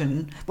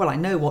imagine, I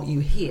know what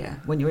you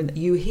hear when you're in.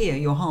 You hear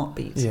your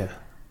heartbeat. Yeah,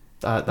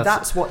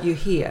 that's what you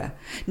hear.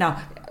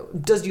 Now,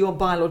 does your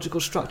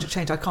biological structure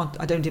change? I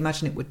don't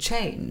imagine it would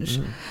change,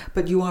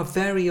 but you are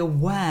very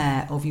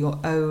aware of your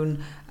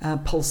own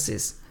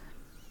pulses,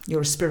 your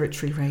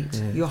respiratory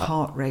rate, your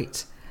heart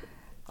rate.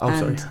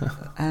 Sorry.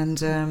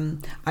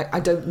 And I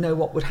don't know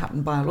what would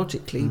happen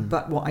biologically,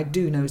 but what I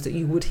do know is that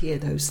you would hear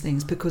those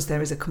things because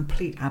there is a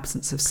complete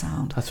absence of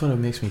sound. That's what it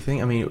makes me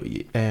think. I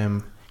mean,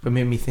 it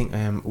made me think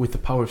with the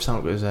power of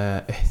sound, it was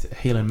a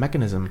healing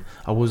mechanism.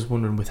 I was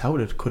wondering, without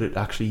it, could it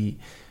actually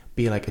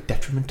be like a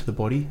detriment to the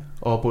body?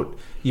 But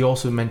you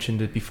also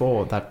mentioned it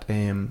before that...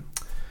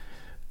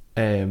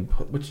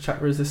 which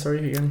chakra is this?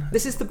 Sorry, again.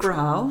 This is the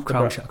brow.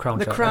 Crown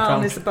the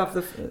crown is above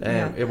the.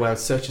 It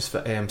searches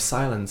for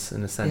silence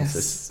in a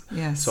sense.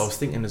 Yes. So I was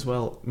thinking as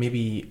well,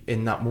 maybe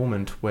in that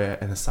moment where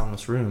in a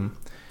soundless room,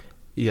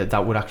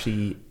 that would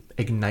actually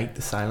ignite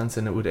the silence,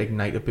 and it would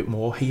ignite a bit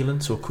more healing,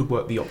 so it could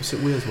work the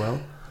opposite way as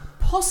well.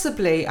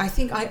 Possibly. I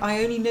think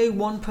I only know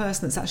one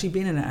person that's actually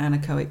been in an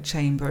anechoic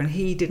chamber, and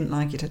he didn't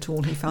like it at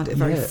all. He found it a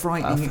very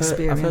frightening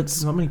experience. I've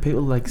heard not many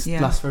people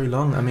last very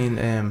long. I mean,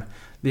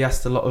 they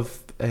asked a lot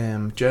of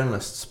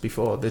journalists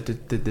before they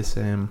did this.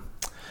 I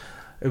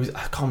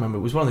can't remember.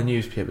 It was one of the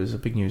newspapers, a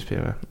big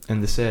newspaper,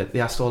 and they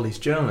asked all these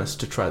journalists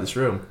to try this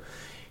room,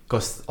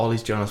 because all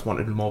these journalists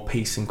wanted more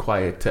peace and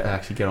quiet to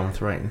actually get on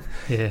with writing.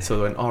 Yeah. So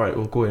they went, all right,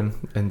 we'll go in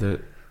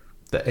and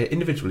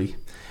individually.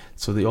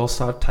 So they all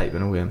started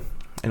typing away,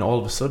 and all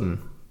of a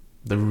sudden,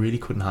 they really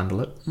couldn't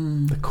handle it.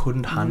 They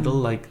couldn't handle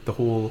like the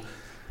whole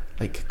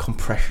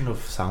compression of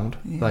sound,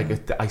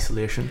 like the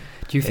isolation.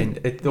 Do you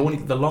think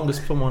the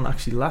longest someone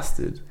actually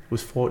lasted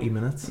was 40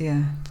 minutes?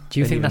 Yeah. Do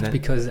you think that's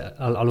because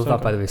I love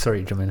that, by the way?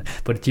 Sorry, jump in.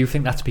 But do you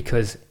think that's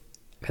because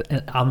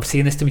I'm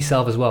seeing this to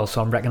myself as well,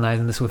 so I'm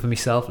recognising this for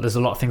myself. There's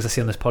a lot of things I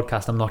see on this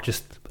podcast. I'm not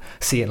just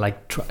seeing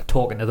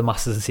talking to the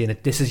masses and saying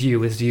that this is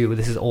you,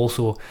 this is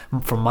also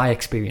from my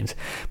experience.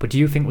 But do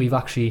you think we've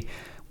actually,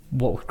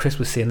 what Chris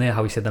was saying there,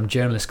 how he said them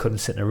journalists couldn't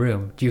sit in a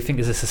room, do you think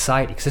as a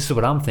society, because this is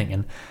what I'm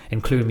thinking,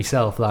 including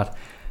myself, that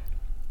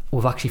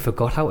we've actually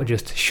forgot how to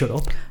just shut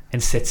up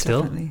and sit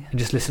still and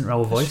just listen to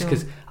our voice?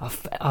 Because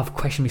I've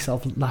questioned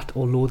myself that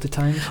all loads of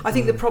times. I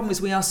think the problem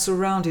is we are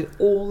surrounded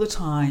all the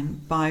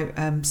time by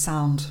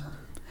sound,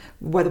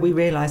 whether we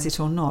realise it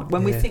or not.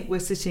 When we think we're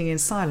sitting in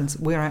silence,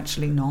 we're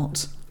actually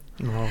not.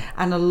 No.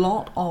 And a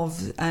lot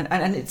of,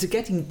 and it's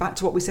getting back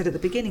to what we said at the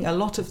beginning, a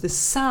lot of the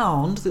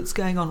sound that's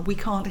going on we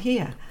can't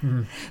hear.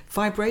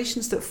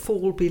 Vibrations that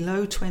fall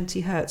below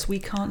 20 hertz we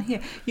can't hear.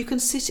 You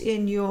can sit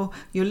in your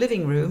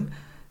living room,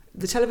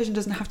 the television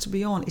doesn't have to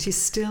be on, it is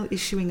still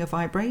issuing a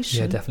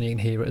vibration. Yeah, definitely you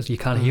can hear it. You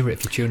can't hear it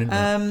if you tune in.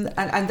 And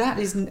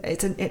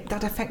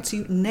that affects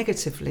you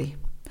negatively.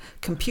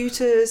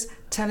 Computers,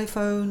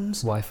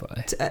 telephones,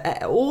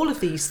 Wi-Fi, all of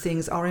these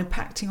things are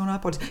impacting on our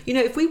bodies. You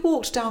know, if we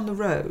walked down the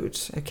road,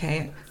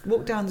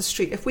 walked down the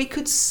street, if we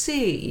could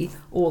see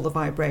all the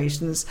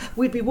vibrations,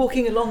 we'd be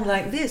walking along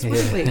like this,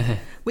 wouldn't we?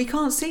 We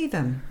can't see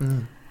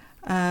them.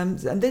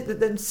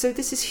 So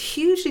this is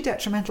hugely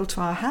detrimental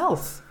to our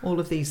health, all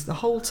of these, the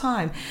whole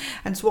time.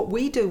 And so what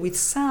we do with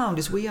sound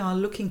is we are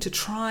looking to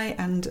try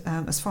and,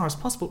 as far as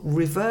possible,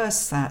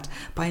 reverse that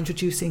by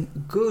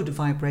introducing good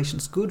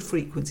vibrations, good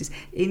frequencies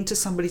into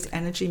somebody's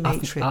energy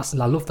matrix.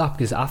 I love that,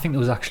 because I think there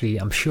was actually,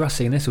 I'm sure I've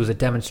seen this, there was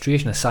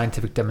a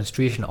scientific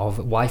demonstration of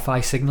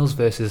Wi-Fi signals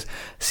versus,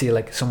 say,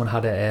 like someone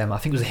had I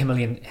think it was a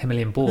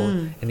Himalayan ball,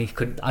 and he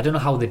could, I don't know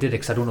how they did it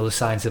because I don't know the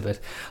science of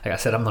it. Like I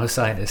said, I'm not a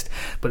scientist,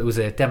 but it was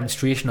a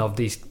demonstration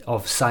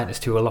of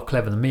scientists who are a lot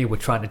clever than me were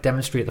trying to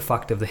demonstrate the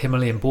fact of the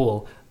Himalayan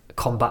ball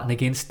combating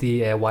against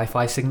the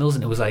Wi-Fi signals,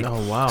 and it was like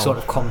sort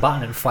of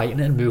combating and fighting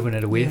it and moving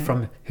it away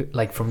from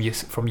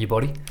your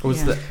body.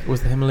 Was the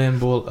Himalayan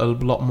ball a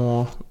lot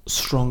more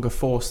stronger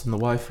force than the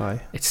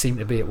Wi-Fi? It seemed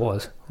to be. It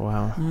was.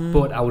 Wow.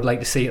 But I would like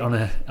to see it on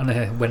a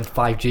when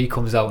 5G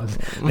comes out, and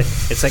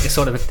it's like a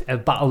sort of a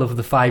battle of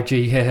the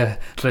 5G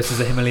versus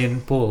the Himalayan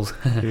balls.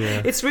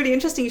 It's really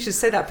interesting you should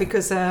say that,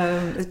 because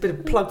it's a bit of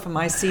a plug for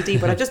my CD,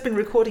 but I've just been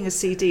recording a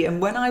CD,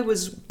 and when I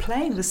was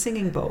playing the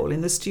singing bowl in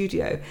the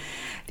studio,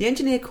 the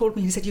engineer called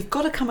me and he said, "You've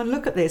got to come and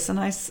look at this." And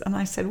I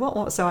said,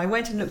 "What?" So I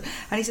went and looked,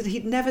 and he said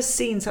he'd never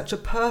seen such a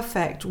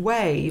perfect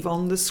wave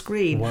on the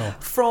screen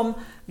from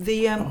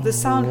the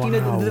sound,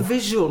 the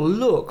visual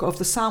look of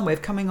the sound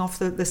wave coming off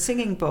the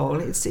singing bowl.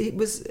 It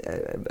was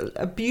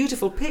a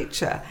beautiful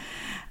picture.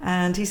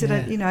 And he said,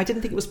 I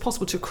didn't think it was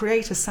possible to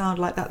create a sound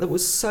like that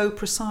was so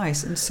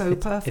precise and so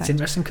perfect. It's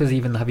interesting, because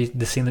even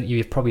the scene that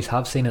you probably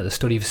have seen at the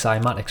study of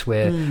cymatics,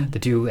 where they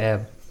do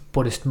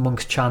Buddhist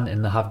monks chant,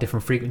 and they have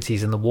different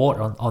frequencies in the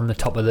water on the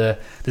top of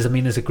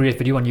there's a great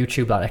video on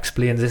YouTube that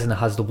explains this, and it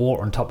has the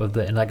water on top of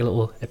in like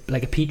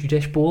a petri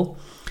dish bowl,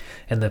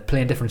 and they're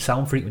playing different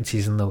sound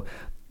frequencies, and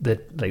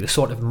the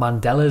sort of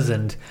Mandelas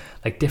and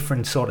like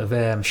different sort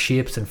of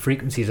shapes and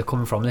frequencies are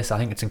coming from this. I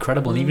think it's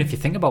incredible. And even if you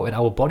think about it,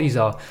 our body's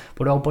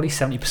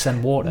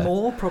 70% water.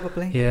 More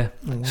probably. Yeah.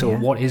 So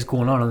what is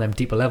going on them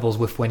deeper levels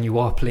with when you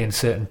are playing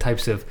certain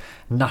types of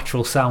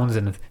natural sounds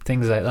and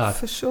things like that?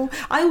 For sure.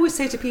 I always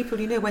say to people,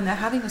 when they're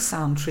having a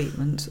sound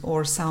treatment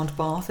or a sound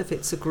bath, if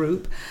it's a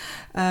group,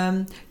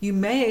 you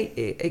may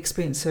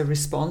experience a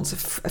response,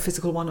 a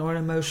physical one or an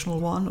emotional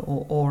one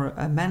or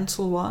a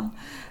mental one.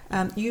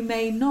 You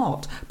may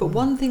not, but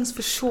one thing's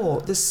for sure,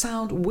 the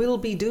sound will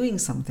be doing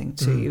something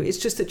to you. It's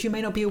just that you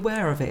may not be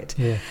aware of it.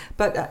 Yeah.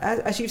 But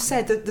as you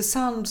said, the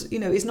sound,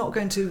 is not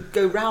going to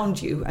go round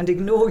you and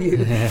ignore you.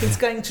 It's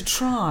going to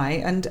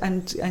try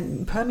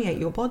and permeate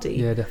your body.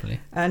 Yeah, definitely.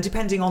 And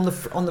depending on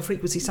the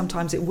frequency,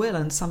 sometimes it will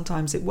and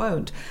sometimes it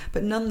won't.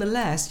 But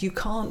nonetheless, you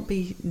can't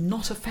be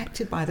not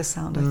affected by the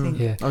sound, I think.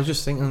 Yeah. I was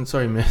just thinking,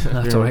 sorry, mate.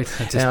 That's all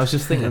right. I was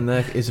just thinking,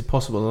 is it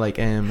possible,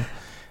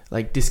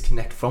 like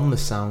disconnect from the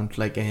sound,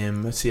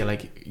 see,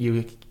 like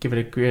you give it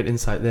a great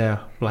insight there,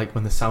 like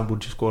when the sound would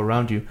just go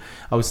around you.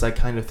 I was like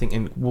kind of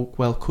thinking,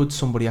 well, could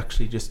somebody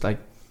actually just like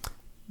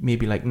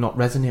maybe like not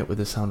resonate with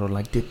the sound, or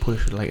like did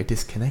push like a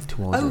disconnect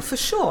towards it? Oh, for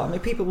sure. I mean,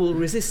 people will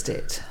resist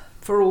it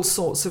for all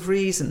sorts of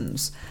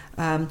reasons.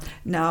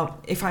 Now,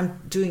 if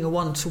I'm doing a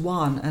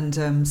one-to-one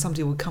and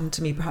somebody will come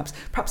to me,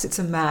 perhaps it's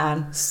a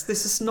man.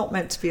 This is not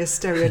meant to be a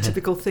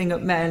stereotypical thing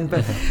at men,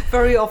 but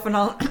very often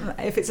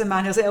if it's a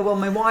man, he'll say, "Oh, well,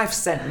 my wife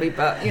sent me,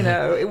 but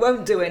it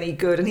won't do any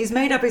good." And he's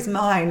made up his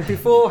mind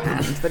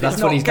beforehand that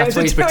that's what he's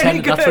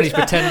pretending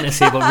to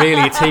say, but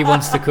really it's he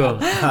wants to come.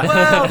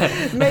 Well,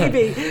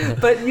 maybe,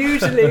 but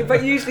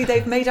usually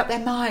they've made up their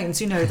minds,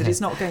 that it's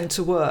not going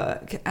to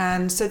work,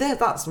 and so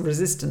that's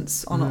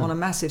resistance on a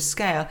massive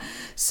scale.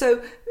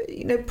 So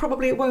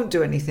probably it won't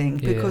do anything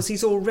because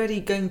he's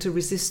already going to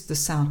resist the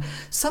sound.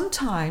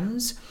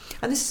 Sometimes,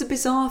 and this is a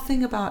bizarre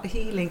thing about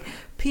healing,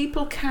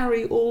 people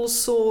carry all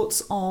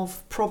sorts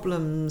of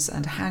problems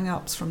and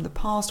hang-ups from the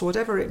past or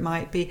whatever it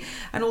might be,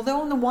 and although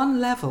on the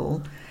one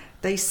level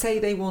they say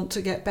they want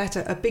to get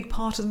better, a big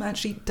part of them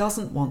actually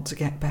doesn't want to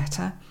get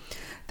better.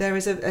 There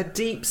is a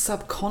deep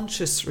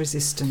subconscious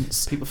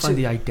resistance. People find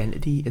the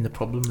identity in the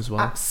problem as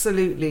well.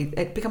 Absolutely.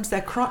 It becomes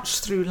their crutch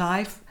through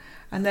life.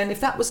 And then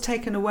if that was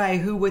taken away,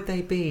 who would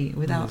they be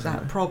without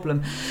that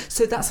problem?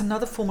 So that's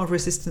another form of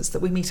resistance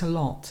that we meet a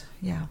lot.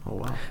 Yeah. Oh,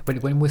 wow.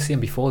 But when we were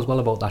saying before as well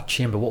about that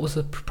chamber, what was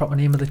the proper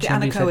name of the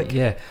chamber?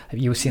 Anechoic.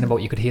 You were saying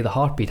about you could hear the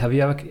heartbeat. Have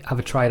you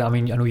ever tried, I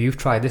mean, I know you've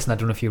tried this and I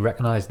don't know if you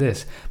recognise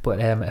this, but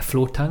a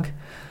float tank.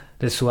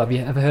 So have you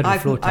ever heard of a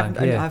float tank?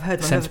 I've heard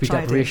of it. Sensory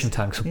deprivation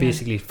tank. So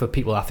basically for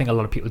people, I think a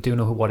lot of people do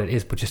know what it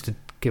is, but just to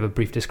give a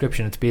brief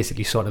description, it's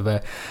basically sort of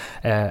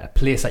a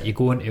place that you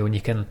go into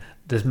and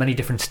there's many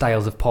different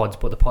styles of pods,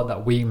 but the pod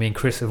that me and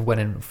Chris have went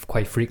in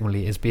quite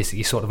frequently is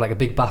basically sort of like a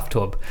big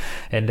bathtub.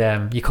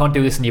 And you can't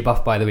do this in your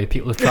bath, by the way.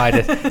 People have tried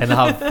it and they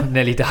have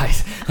nearly died.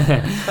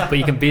 But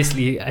you can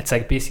it's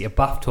like basically a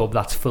bathtub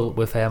that's filled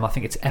with, I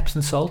think it's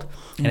Epsom salt,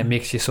 and it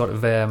makes you sort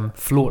of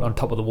float on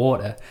top of the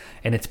water.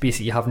 And it's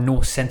basically, you have no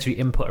sensory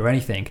input or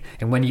anything.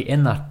 And when you're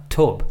in that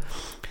tub,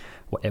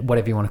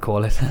 whatever you want to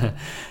call it,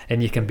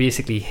 and you can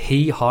basically hear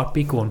your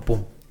heartbeat going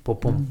boom, boom,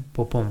 boom,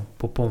 boom, boom,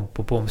 boom, boom,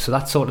 boom, boom. So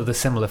that's sort of the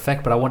similar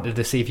effect, but I wanted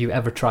to see if you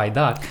ever tried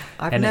that.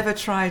 I've never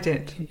tried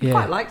it. I'd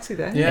quite like to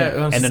though.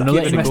 Yeah, and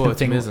another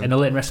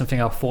interesting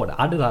thing I thought to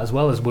add to that as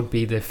well would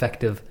be the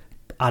effect of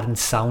adding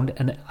sound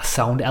and a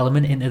sound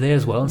element into there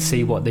as well, and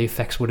see what the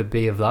effects would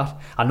be of that.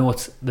 I know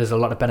there's a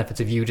lot of benefits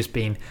of you just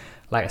being,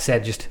 like I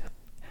said, just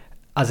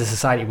as a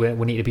society we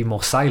need to be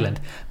more silent,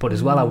 but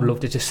as well I would love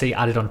to just see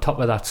added on top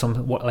of that some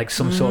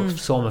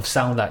sort of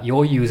sound that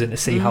you're using to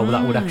see how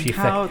that would actually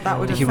affect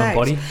the human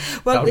body.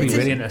 Well, that would be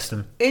really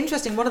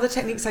interesting. One of the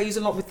techniques I use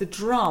a lot with the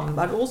drum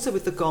and also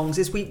with the gongs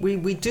is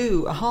we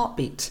do a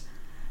heartbeat.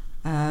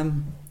 I'll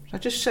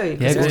just show you.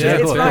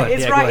 It's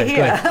right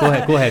here.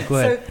 Go ahead.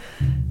 So,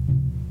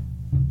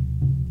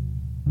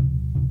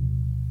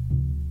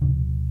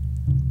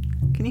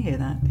 can you hear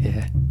that?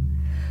 Yeah.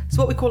 It's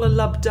what we call a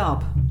lub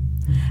dub.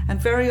 And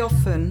very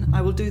often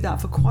I will do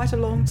that for quite a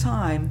long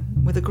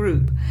time with a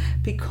group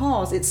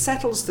because it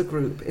settles the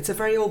group. It's a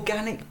very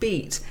organic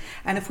beat.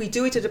 And if we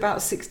do it at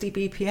about 60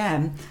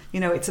 BPM,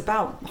 it's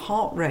about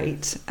heart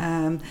rate.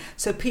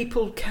 So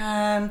people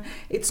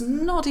it's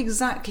not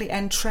exactly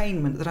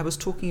entrainment that I was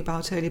talking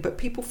about earlier, but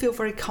people feel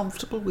very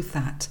comfortable with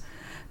that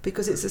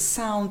because it's a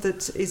sound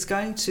that is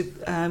going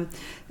to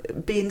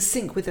be in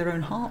sync with their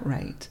own heart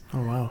rate.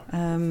 Oh wow!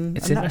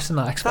 It's interesting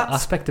that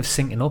aspect of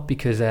syncing up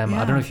because I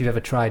don't know if you've ever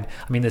tried.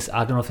 I mean,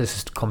 I don't know if this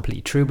is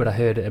completely true, but I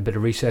heard a bit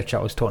of research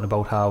that was talking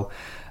about how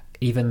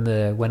even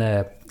when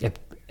a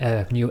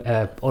new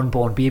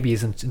unborn baby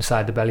is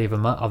inside the belly of a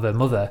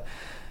mother,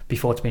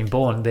 before it's been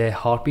born, their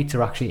heartbeats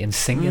are actually in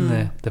sync and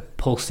they're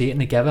pulsating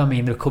together. I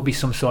mean, there could be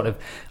some sort of,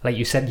 like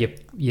you said,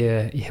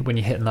 when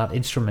you're hitting that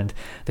instrument,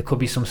 there could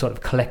be some sort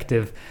of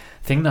collective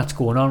thing that's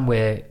going on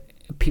where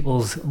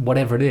people's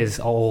whatever it is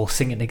are all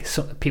singing.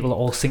 People are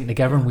all singing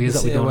together in ways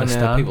that we don't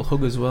understand. When people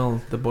hug as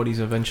well, the bodies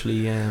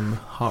eventually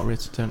heart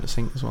rates turn to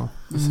sync as well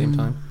at the same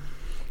time.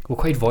 We're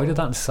quite void of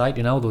that in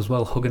society now, though, as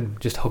well.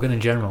 Just hugging in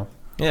general.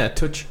 Yeah,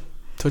 touch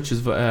is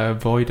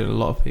voided. A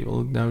lot of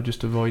people now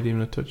just avoid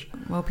even a touch.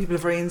 Well, people are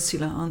very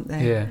insular, aren't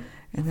they? Yeah.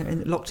 And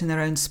they're locked in their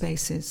own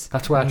spaces.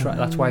 That's why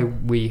that's why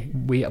we're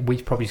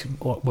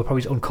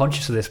probably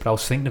unconscious of this. But I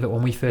was thinking of it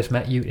when we first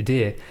met you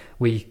today.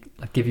 We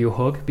give you a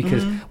hug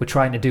because we're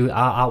trying to do.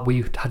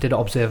 We did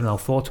observe our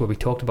thoughts where we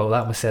talked about that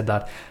and we said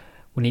that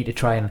we need to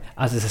try and,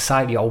 as a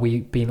society, are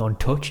we being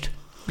untouched?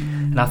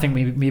 And I think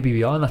maybe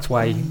we are, and that's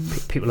why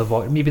people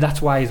avoid. Maybe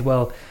that's why as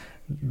well.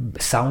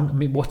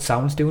 Sound, what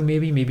sound's doing?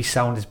 Maybe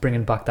sound is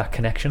bringing back that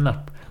connection,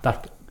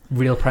 that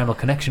real primal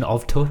connection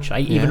of touch.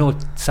 Even though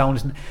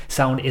sound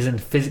isn't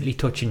physically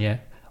touching you,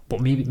 but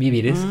maybe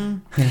it is.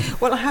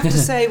 Well, I have to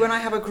say, when I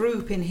have a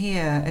group in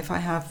here, if I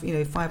have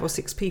 5 or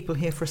 6 people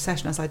here for a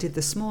session, as I did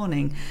this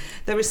morning,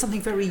 there is something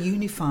very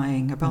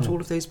unifying about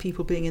all of those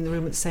people being in the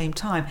room at the same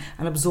time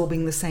and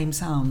absorbing the same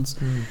sounds.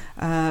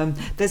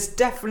 There's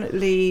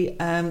definitely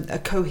a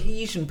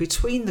cohesion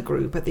between the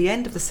group at the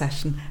end of the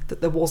session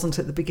that there wasn't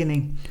at the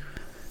beginning.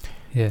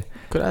 Yeah.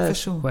 Could I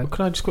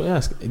just quickly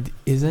ask?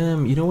 Is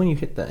you know when you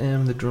hit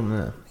the drum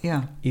there?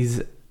 Yeah.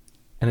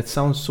 And it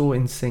sounds so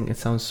in sync. It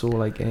sounds so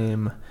like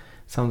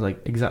sounds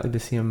like exactly the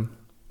same.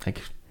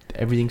 Like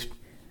everything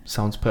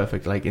sounds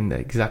perfect, like in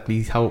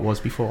exactly how it was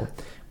before.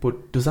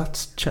 But does that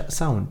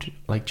sound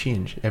like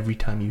change every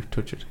time you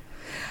touch it,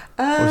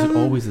 or is it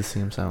always the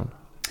same sound?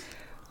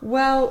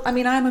 Well, I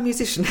mean, I'm a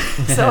musician,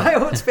 so I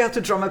ought to be able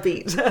to drum a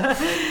beat.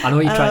 I know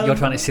you're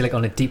trying to see like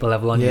on a deeper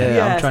level on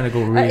I'm trying to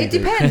go really it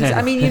depends.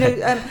 I mean, you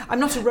know,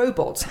 I'm not a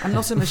robot. I'm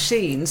not a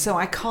machine, so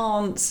I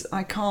can't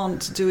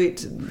do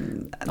it.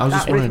 I was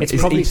just wondering, it's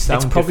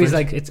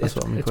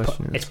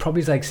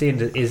probably like saying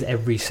that is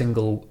every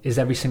single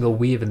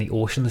wave in the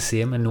ocean the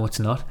same, and no,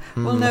 it's not.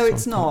 Well, no,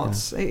 it's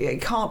not.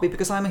 It can't be,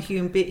 because I'm a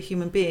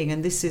human being,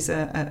 and this is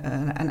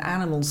an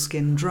animal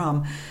skin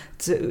drum.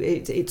 So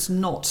it's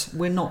not.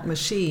 We're not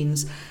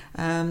machines.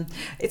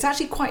 It's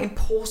actually quite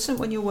important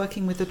when you're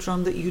working with a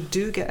drum that you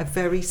do get a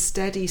very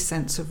steady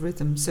sense of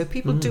rhythm. So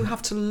people do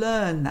have to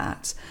learn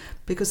that,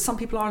 because some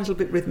people are a little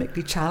bit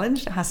rhythmically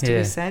challenged, it has to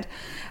be said.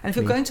 And if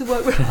you're going to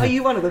work with, are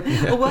you one of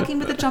them? Or working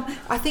with a drum,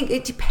 I think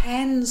it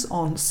depends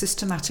on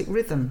systematic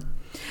rhythm.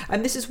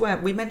 And this is where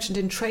we mentioned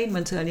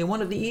entrainment earlier.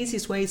 One of the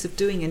easiest ways of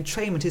doing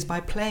entrainment is by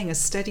playing a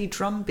steady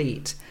drum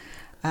beat.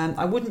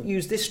 I wouldn't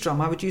use this drum,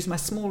 I would use my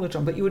smaller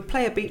drum, but you would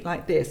play a beat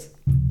like this.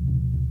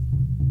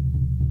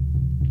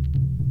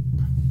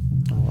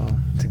 Oh wow,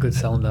 it's a good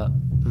sound, that.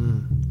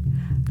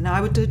 Now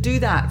I would do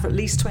that for at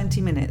least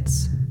 20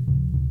 minutes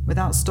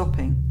without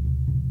stopping.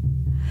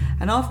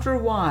 And after a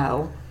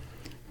while,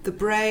 the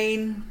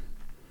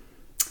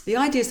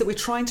idea is that we're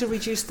trying to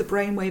reduce the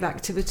brainwave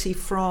activity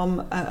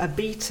from a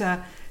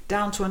beta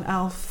down to an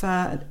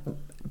alpha,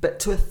 but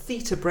to a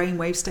theta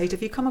brainwave state.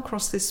 Have you come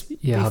across this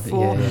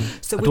before?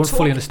 So I don't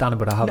fully understand it,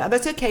 but I have. No,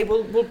 that's okay.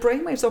 Well,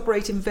 brainwaves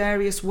operate in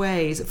various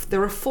ways.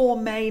 There are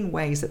 4 main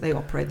ways that they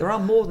operate. There are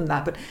more than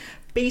that, but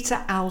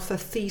beta, alpha,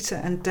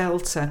 theta, and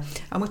delta.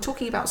 And we're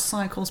talking about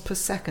cycles per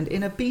second.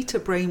 In a beta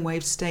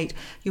brainwave state,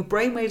 your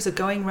brainwaves are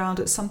going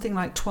round at something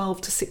like 12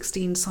 to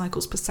 16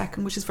 cycles per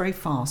second, which is very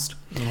fast.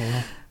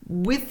 Oh.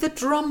 With the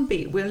drum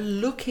beat, we're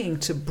looking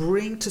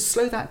to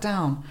slow that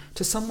down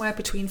to somewhere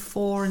between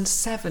 4 and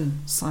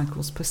 7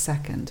 cycles per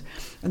second.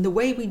 And the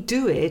way we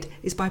do it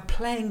is by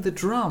playing the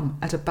drum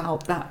at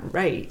about that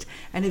rate.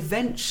 And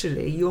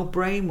eventually your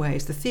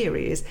brainwaves, the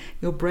theory is,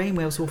 your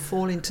brainwaves will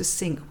fall into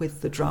sync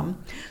with the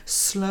drum,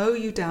 slow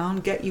you down,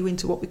 get you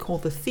into what we call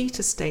the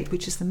theta state,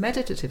 which is the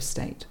meditative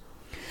state.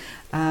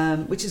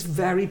 Which is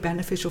very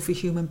beneficial for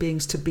human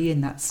beings to be in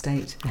that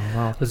state. Oh,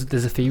 wow.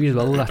 There's a theory as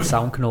well that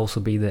sound can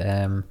also be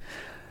the,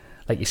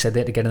 like you said,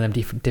 there to get in them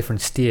different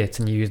states,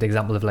 and you used the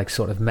example of like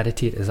sort of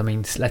meditators. I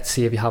mean, let's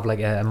say if you have like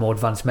a more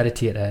advanced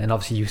meditator, and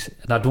obviously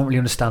and I don't really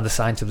understand the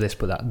science of this,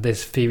 but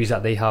there's theories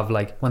that they have,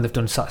 like when they've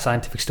done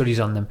scientific studies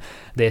on them,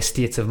 their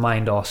states of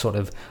mind are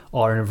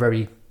in a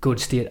very good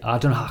state. I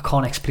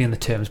can't explain the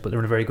terms, but they're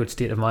in a very good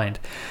state of mind.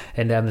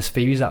 And there's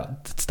theories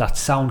that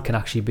sound can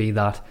actually be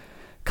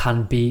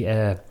can be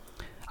I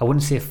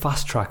wouldn't say a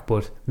fast track,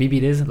 but maybe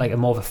it is like a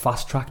more of a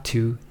fast track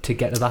to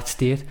get to that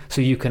state.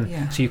 So you can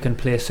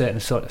play a certain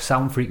sort of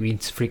sound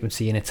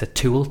frequency, and it's a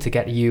tool to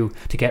get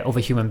other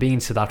human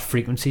beings to that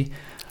frequency.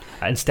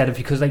 Instead of,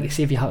 because like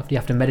say if you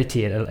have to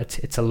meditate,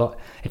 it's a lot.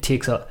 It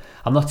takes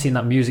I'm not saying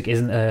that music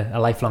isn't a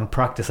lifelong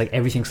practice. Like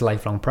everything's a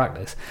lifelong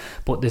practice,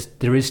 but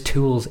there is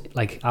tools,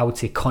 like I would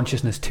say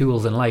consciousness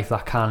tools in life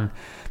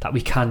that we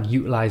can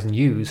utilize and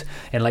use.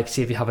 And like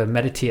say if you have a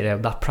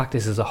meditator, that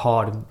practice is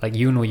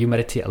you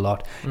meditate a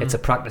lot. It's a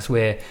practice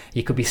where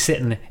you could be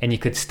sitting and you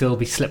could still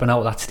be slipping out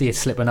of that state,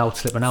 slipping out.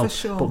 For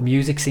sure. But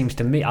music seems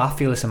to me, I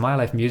feel this in my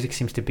life, music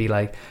seems to be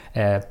like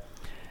a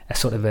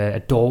sort of a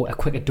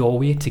quicker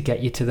doorway to get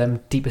you to them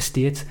deeper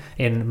states,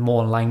 and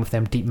more in line with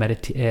them deep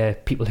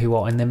people who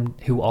are in them,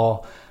 who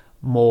are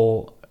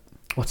more,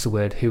 what's the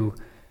word, who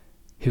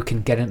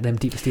can get into them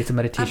deeper states of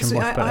meditation.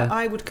 Absolutely. Much better.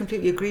 I would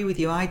completely agree with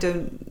you. I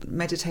don't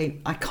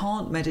meditate. I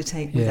can't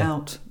meditate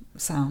without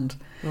sound.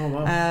 Oh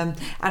wow. And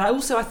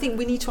I think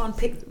we need to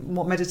unpick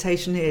what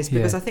meditation is,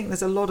 because I think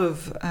there's a lot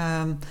of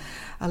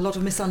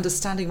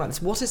misunderstanding about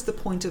this. What is the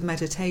point of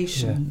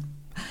meditation?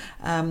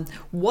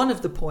 One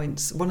of the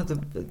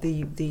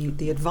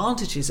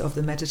advantages of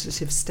the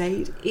meditative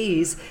state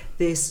is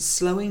this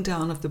slowing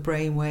down of the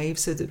brainwave,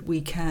 so that we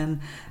can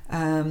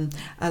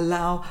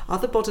allow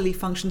other bodily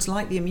functions,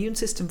 like the immune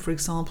system, for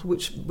example,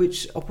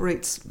 which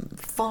operates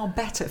far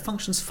better,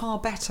 functions far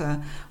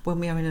better when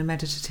we are in a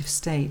meditative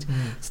state.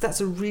 So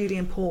that's a really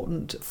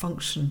important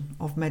function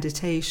of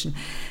meditation.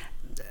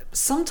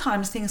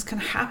 Sometimes things can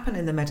happen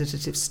in the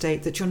meditative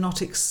state that you're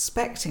not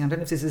expecting. I don't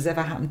know if this has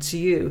ever happened to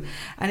you.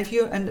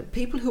 And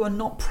people who are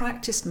not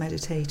practiced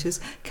meditators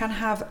can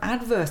have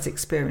adverse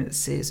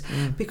experiences,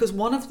 because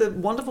one of the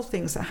wonderful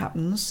things that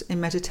happens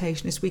in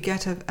meditation is we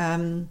get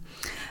a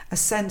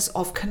sense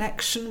of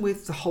connection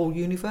with the whole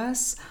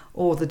universe,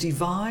 or the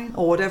divine,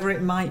 or whatever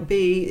it might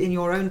be in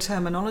your own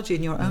terminology,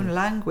 in your own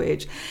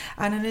language,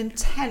 and an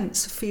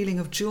intense feeling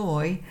of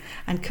joy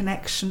and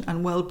connection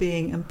and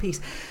well-being and peace.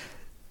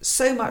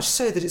 so much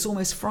so that it's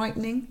almost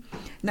frightening.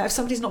 Now, if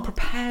somebody's not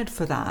prepared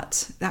for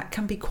that, that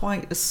can be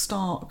quite a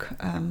stark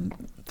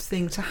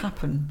thing to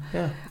happen.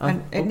 Yeah,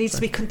 and it needs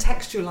to be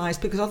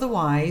contextualised, because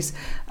otherwise,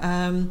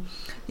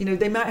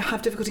 they might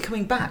have difficulty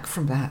coming back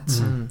from that.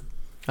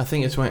 I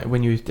think it's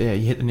when you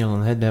hit the nail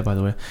on the head there, by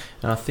the way.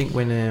 And I think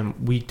when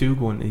we do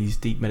go into these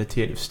deep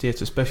meditative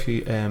states,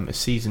 especially a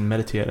seasoned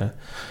meditator,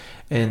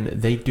 and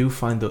they do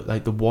find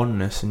that the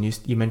oneness, and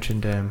you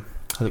mentioned how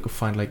they could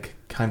find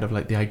kind of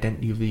the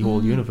identity of the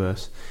whole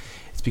universe.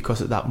 It's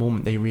because at that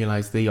moment they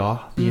realise they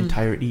are the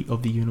entirety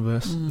of the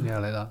universe. Yeah, I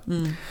like that.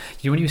 You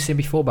know, when you were saying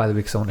before, by the way,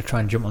 because I want to try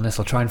and jump on this,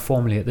 I'll try and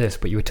formulate this,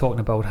 but you were talking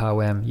about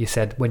how you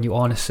said when you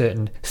are in a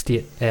certain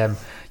state,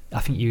 I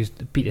think you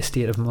used beta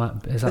state of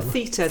mind. Is that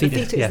theta? The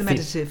theta is the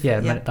meditative.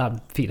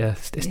 That theta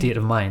state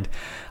of mind.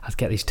 I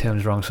get these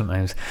terms wrong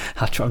sometimes.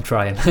 I'm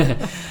trying.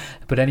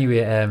 But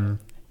anyway,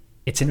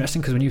 it's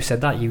interesting because when you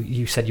said that,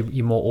 you said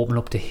you're more open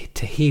up to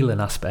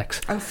healing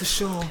aspects. Oh, for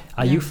sure.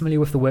 Are you familiar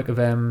with the work of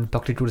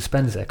Dr. Joe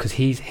Dispenza? Because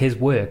his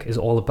work is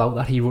all about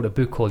that. He wrote a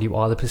book called You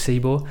Are the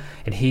Placebo,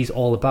 and he's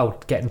all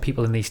about getting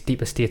people in these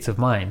deeper states of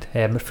mind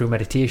through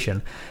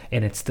meditation,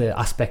 and it's the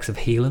aspects of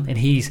healing.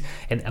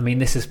 And I mean,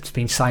 this has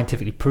been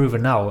scientifically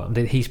proven now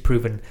that he's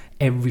proven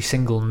every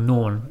single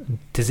known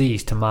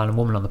disease to man and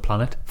woman on the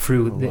planet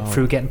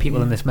through getting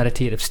people in this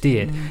meditative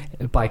state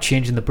by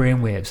changing the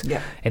brain waves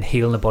and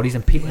healing the bodies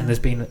and people. And there's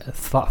been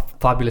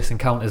fabulous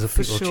encounters of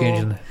people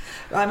changing.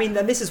 I mean,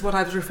 and this is what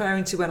I was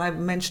referring to when I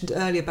mentioned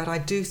earlier, but I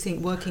do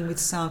think working with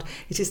sound,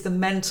 it is the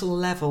mental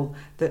level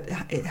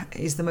that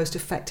is the most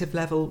effective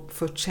level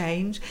for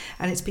change.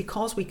 And it's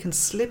because we can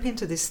slip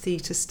into this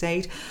theta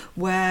state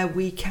where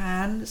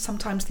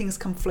sometimes things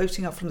come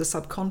floating up from the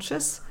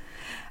subconscious,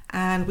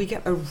 and we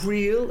get a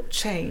real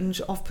change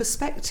of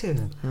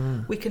perspective.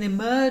 We can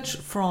emerge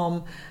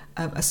from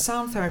a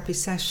sound therapy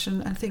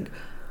session and think,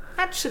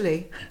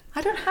 actually,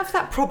 I don't have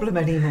that problem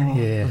anymore.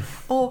 Yeah.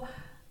 Or,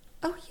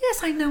 oh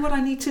yes, I know what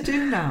I need to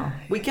do now.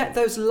 We get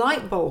those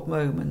light bulb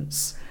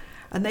moments,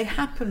 and they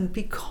happen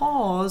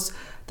because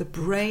the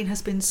brain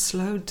has been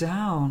slowed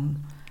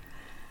down.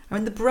 I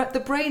mean,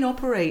 the brain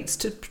operates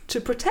to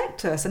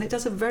protect us, and it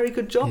does a very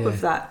good job of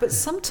that. But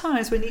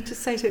sometimes we need to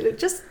say to it, look,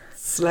 just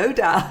slow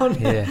down,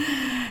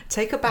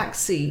 take a back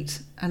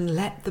seat, and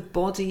let the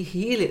body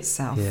heal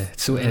itself. Yeah,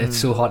 and it's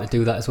so hard to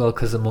do that as well,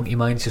 because the monkey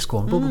mind's just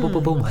going boom, boom,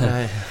 boom,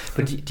 boom.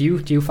 But do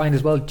you find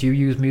as well? Do you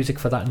use music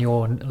for that in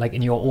your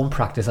own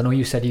practice? I know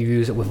you said you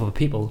use it with other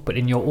people, but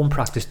in your own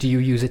practice, do you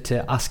use it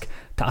to ask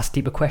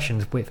deeper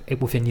questions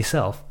within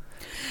yourself?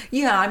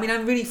 Yeah, I mean,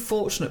 I'm really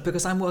fortunate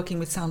because I'm working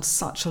with sound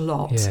such a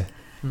lot. Yeah.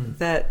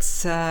 That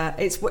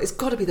it's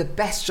got to be the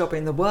best job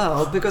in the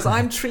world, because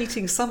I'm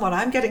treating someone,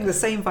 I'm getting the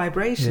same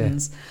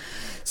vibrations. Yeah.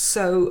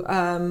 So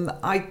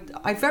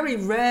I very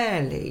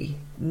rarely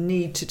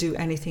need to do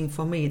anything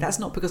for me. That's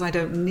not because I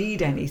don't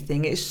need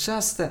anything. It's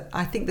just that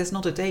I think there's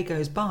not a day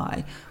goes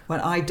by when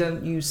I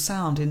don't use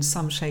sound in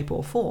some shape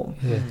or form.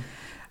 Yeah.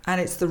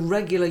 And it's the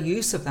regular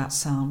use of that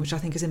sound which I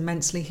think is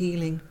immensely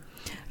healing.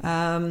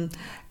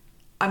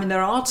 I mean,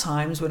 there are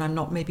times when I'm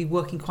not maybe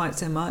working quite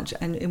so much,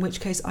 and in which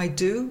case I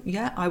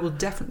will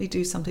definitely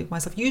do something for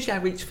myself. Usually I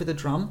reach for the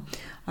drum.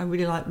 I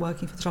really like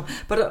working for the drum.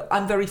 But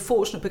I'm very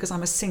fortunate because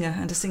I'm a singer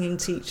and a singing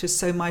teacher,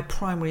 so my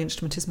primary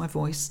instrument is my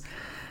voice.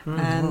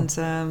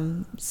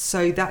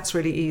 So that's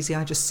really easy.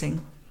 I just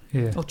sing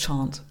or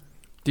chant.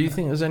 Do you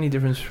think there's any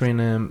difference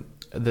between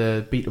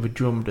the beat of a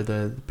drum to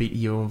the beat of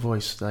your own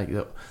voice, like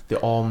the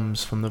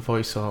arms from the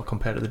voice, or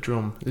compared to the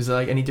drum? Is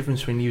there any difference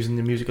between using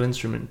the musical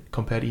instrument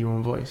compared to your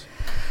own voice?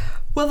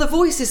 Well, the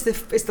voice is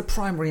the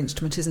primary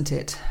instrument, isn't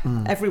it?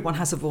 Everyone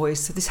has a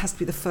voice, so this has to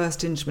be the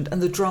first instrument,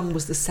 and the drum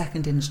was the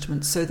second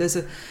instrument. So there's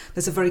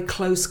a very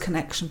close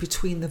connection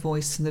between the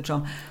voice and the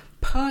drum.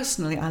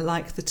 Personally, I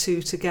like the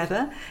two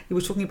together. You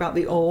were talking about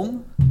the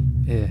Om.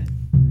 Yeah.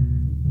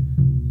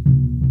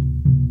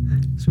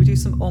 Should we do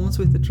some ohms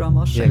with the drum?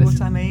 I'll show you what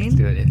I mean. Let's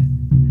do it,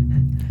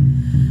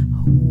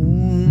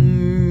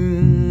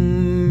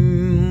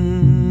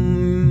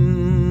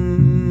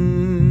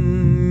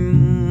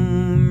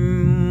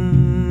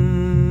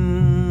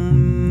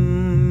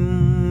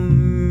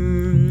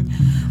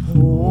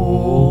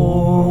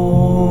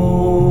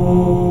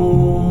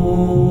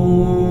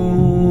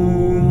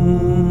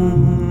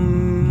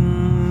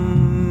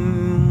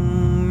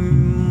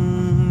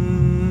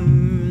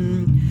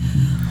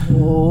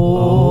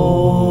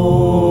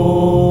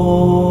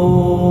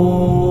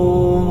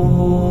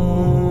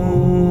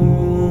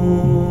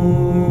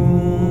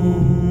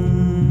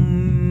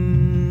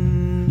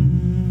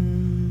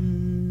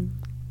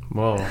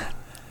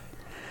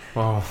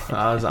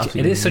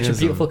 It is such a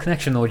beautiful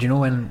connection, though. Do you know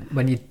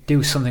when you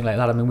do something like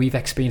that? I mean, we've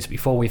experienced it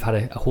before. We've had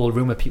a whole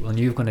room of people, and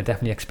you're going to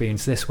definitely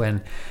experience this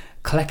when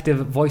collective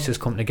voices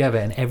come together,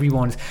 and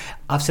everyone's.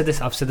 I've said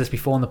this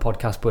before on the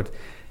podcast, but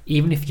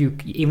even if you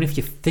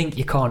think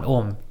you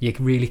can't you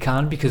really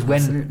can, because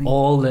when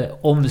all the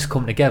ums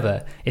come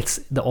together,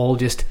 they're all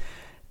just.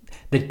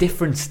 the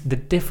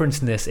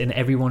differenceness in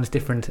everyone's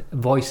different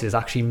voices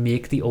actually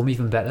make the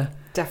even better.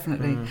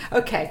 Definitely.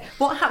 Okay,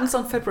 what happens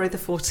on February the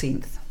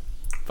 14th?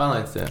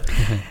 Valentine's Day.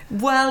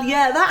 Well,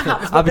 yeah, that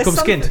happens. I become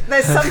skinned.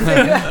 There's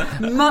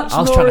something much more important.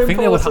 I was trying to think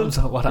there what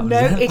happens.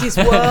 No, it is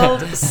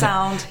World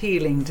Sound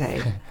Healing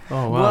Day.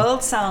 Oh, wow.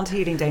 World Sound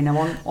Healing Day.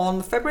 Now,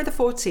 on February the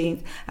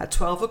 14th at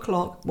 12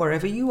 o'clock,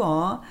 wherever you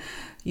are,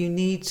 you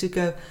need to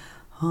go,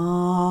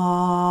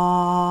 ah,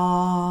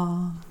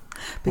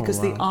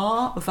 because the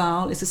R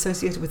vowel is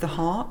associated with the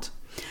heart.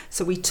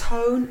 So we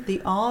tone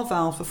the R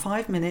vowel for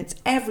 5 minutes,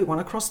 everyone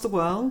across the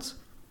world,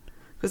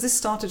 because this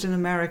started in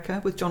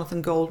America with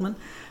Jonathan Goldman.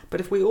 But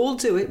if we all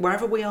do it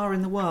wherever we are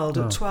in the world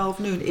at 12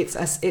 noon,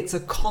 it's a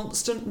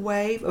constant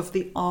wave of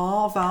the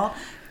R vowel.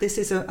 This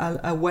is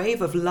a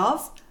wave of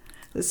love.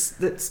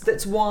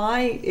 That's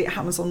why it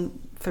happens on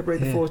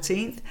February the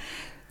 14th.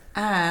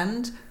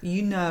 And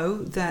you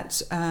know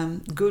that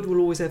good will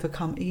always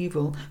overcome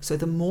evil. So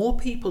the more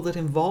people that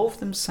involve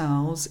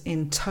themselves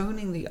in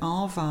toning the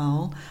R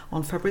vowel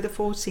on February the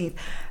 14th,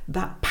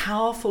 that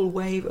powerful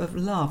wave of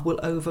love will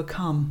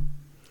overcome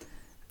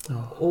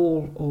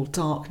all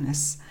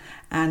darkness.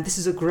 And this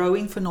is a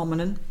growing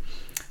phenomenon.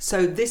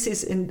 So this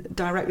is in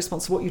direct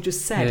response to what you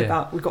just said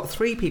about we've got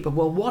 3 people.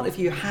 Well, what if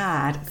you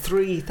had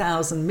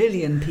 3,000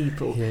 million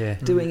people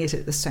doing it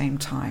at the same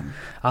time?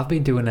 I've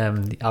been doing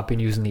I've been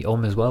using the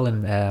as well,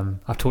 and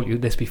I've told you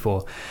this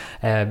before.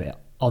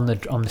 On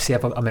the say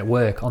I'm at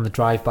work, on the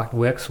drive back to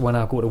work. So when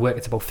I go to work,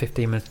 it's about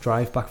 15 minutes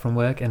drive back from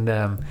work, and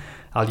I'll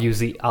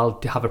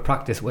have a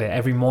practice where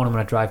every morning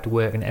when I drive to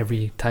work and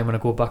every time when I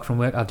go back from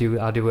work, I'll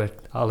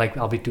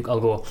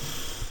go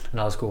and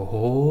I'll just go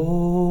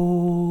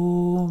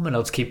home, and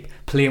I'll just keep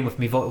playing with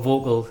my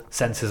vocal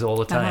senses all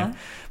the time.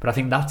 But I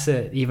think that's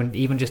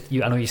even just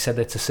you. I know you said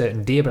it's a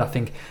certain day, but I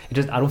think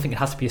I don't think it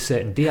has to be a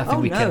certain day. I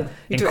think we can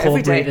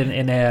incorporate it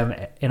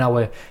in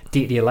our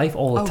day-to-day life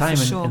all the time,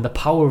 and the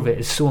power of it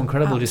is so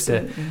incredible.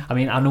 Absolutely.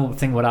 I know the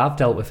thing what I've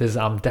dealt with is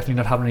I'm definitely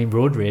not having any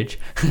road rage.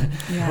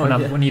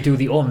 When you do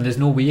the there's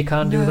no way you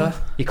can't do that.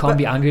 You can't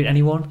be angry at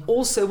anyone.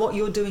 Also, what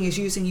you're doing is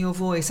using your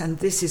voice, and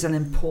this is an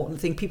important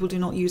thing. People do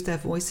not use their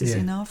voices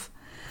enough.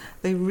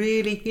 They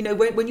really,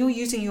 when you're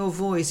using your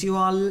voice, you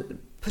are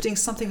putting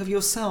something of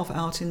yourself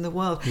out in the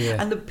world.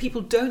 And the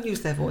people don't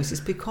use their voices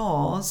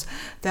because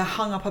they're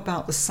hung up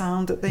about the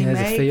sound that they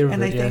make,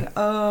 and they think,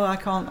 I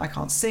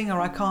can't sing, or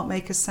I can't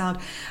make a sound.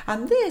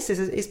 And this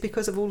is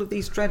because of all of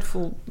these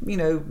dreadful,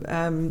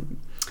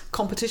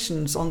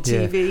 competitions on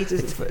TV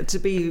to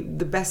be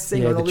the best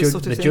singer and all this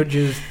sort of thing. The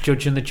judges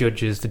judging the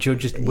judges,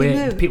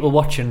 people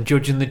watching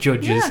judging the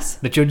judges,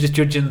 the judges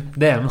judging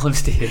them on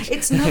stage.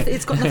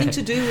 It's got nothing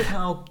to do with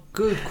how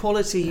good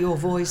quality your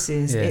voice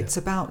is. It's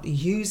about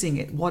using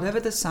it, whatever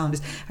the sound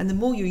is, and the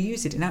more you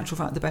use it, in actual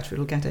fact, the better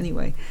it'll get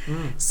anyway.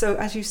 So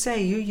as you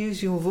say, you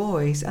use your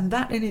voice, and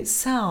that in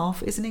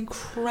itself is an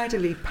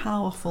incredibly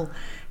powerful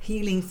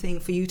healing thing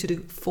for you to do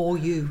for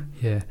you.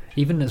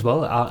 Even as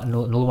well,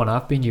 another one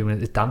I've been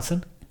using is dancing.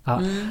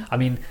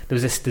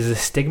 There's a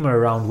stigma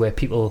around where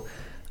people,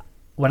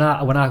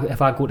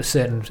 if I go to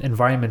certain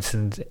environments,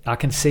 and I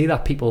can see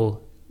that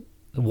people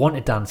want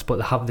to dance, but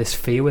they have this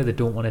fear where they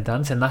don't want to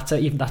dance, and that's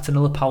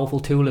another powerful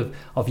tool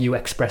of you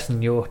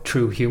expressing your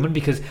true human,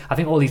 because I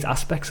think all these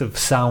aspects of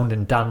sound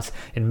and dance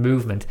and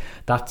movement,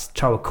 that's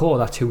to our core,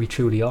 that's who we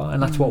truly are,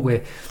 and that's what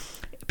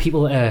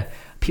people, I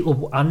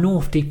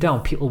know deep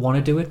down people want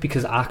to do it,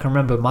 because I can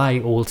remember my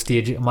old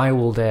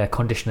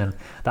conditioning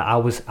that I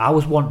was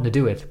wanting to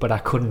do it, but I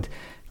couldn't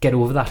get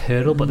over that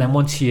hurdle. But then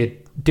once you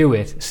do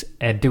it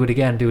and do it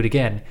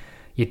again,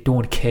 you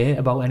don't care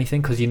about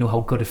anything because you know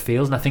how good it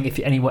feels. And I think if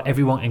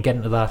everyone can get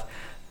into that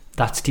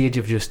stage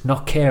of just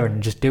not caring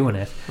and just doing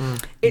it,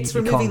 it's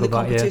removing the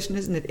competition,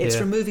 isn't it? It's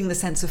removing the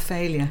sense of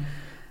failure,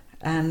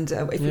 and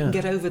if you can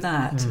get over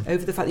that,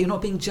 over the fact that you're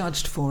not being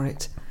judged for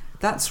it.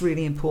 That's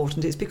really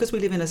important. It's because we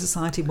live in a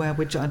society where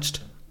we're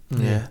judged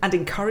and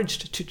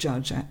encouraged to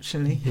judge,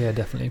 actually. Yeah,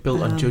 definitely.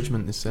 Built on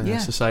judgment. This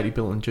society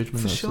built on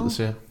judgment. That's what they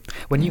say.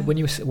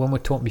 When we're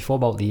talking before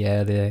about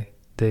the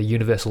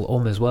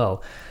universal as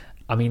well,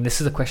 this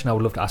is a question I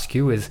would love to ask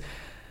you is,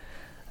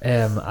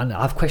 and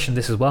I've questioned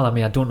this as well.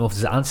 I don't know if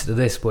there's an answer to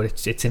this, but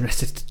it's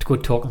interesting. It's a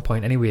good talking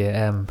point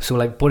anyway. So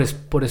like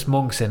Buddhist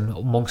monks and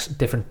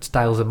different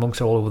styles of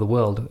monks all over the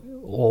world,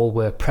 all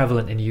were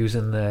prevalent in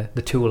using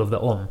the tool of the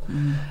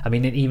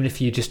even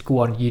if you just go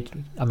on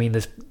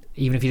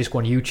even if you just go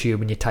on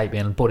YouTube and you type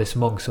in Buddhist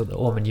monks or the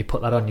and you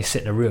put that on, you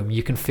sit in a room,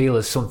 you can feel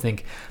there's something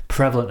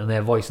prevalent in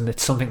their voice, and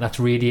it's something that's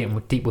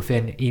radiating deep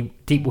within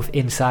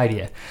inside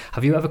you.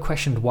 Have you ever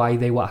questioned why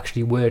they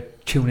were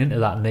tuning into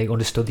that and they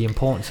understood the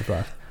importance of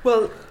that?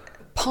 Well,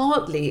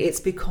 partly it's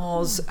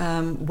because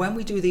when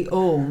we do the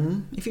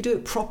if you do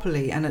it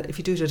properly and if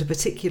you do it at a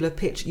particular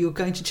pitch, you're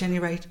going to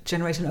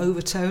generate an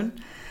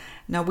overtone.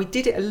 Now, we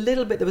did it a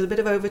little bit. There was a bit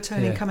of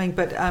overtoning coming,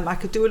 but I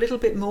could do a little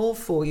bit more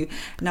for you.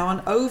 Now,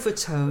 an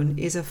overtone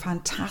is a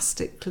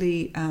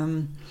fantastically,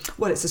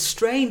 it's a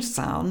strange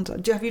sound.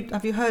 Have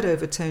you heard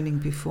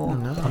overtoning before?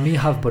 No. I may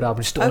have, but I don't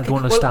understand the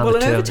terms. Well,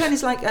 an overtone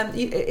is like,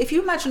 if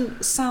you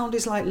imagine sound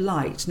is like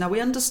light. Now, we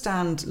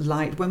understand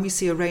light when we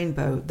see a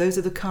rainbow. Those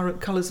are the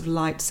colours of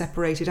light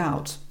separated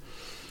out.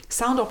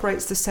 Sound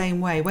operates the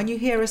same way. When you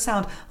hear a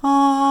sound,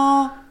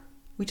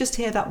 we just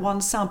hear that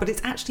one sound, but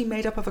it's actually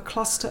made up of a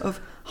cluster of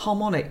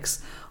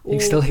harmonics. You can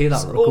still hear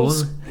that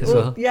going as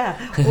well.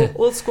 Yeah,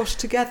 all squashed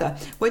together.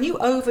 When you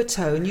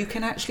overtone, you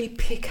can actually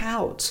pick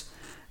out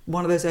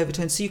one of those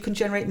overtones, so you can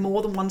generate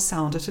more than one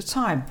sound at a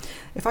time.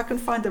 If I can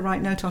find the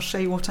right note, I'll show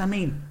you what I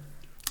mean.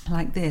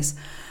 Like this.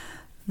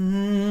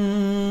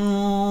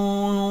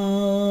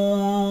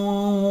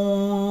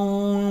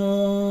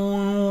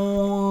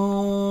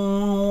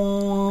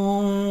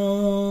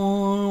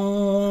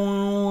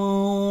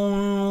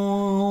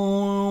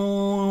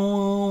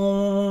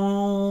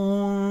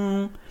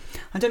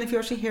 I don't know if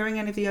you're actually hearing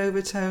any of the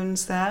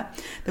overtones there.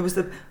 There was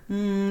that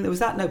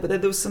note, but there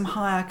was some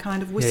higher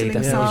kind of whistling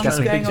sounds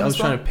going on. I was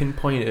trying to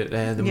pinpoint it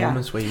the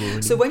moments where you were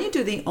really... So when you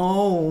do the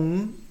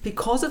Om,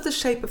 because of the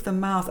shape of the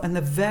mouth and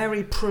the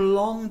very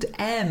prolonged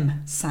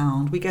M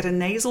sound, we get a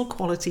nasal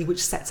quality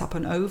which sets up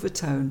an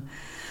overtone.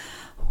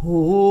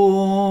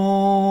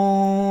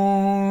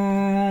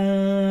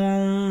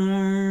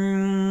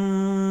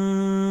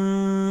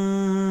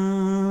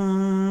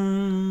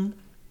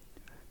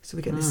 So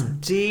we get this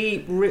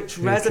deep, rich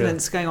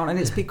resonance going on, and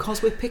it's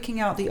because we're picking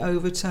out the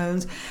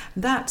overtones.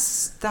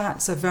 That's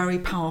a very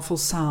powerful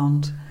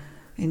sound,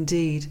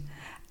 indeed.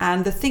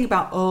 And the thing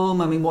about Om,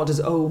 I mean, what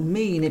does Om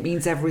mean? It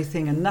means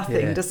everything and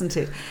nothing, doesn't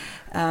it?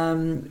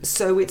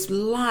 So it's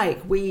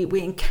like we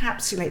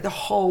encapsulate the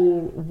whole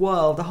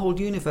world, the whole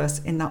universe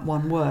in that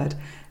one word,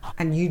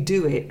 and you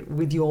do it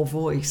with your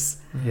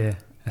voice. Yeah.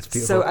 That's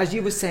beautiful. So as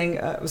you were saying,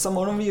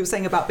 someone of you were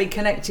saying about being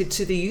connected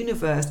to the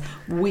universe,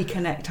 we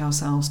connect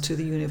ourselves to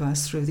the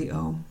universe through the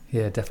Om.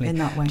 Yeah, definitely. In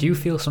that way. Do you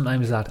feel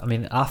sometimes that, I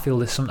mean, I feel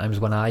this sometimes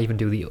when I even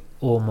do the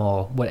Om,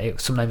 or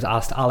sometimes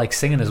I like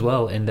singing as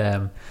well,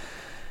 and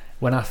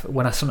when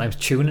I sometimes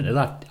tune into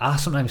that, I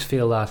sometimes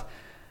feel that,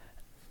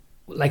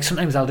 like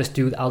sometimes I'll just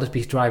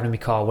be driving in my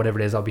car, whatever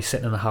it is, I'll be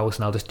sitting in the house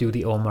and I'll just do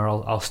the Om, or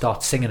I'll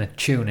start singing a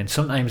tune, and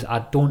sometimes I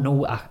don't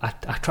know,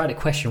 I try to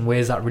question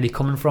where's that really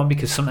coming from,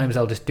 because sometimes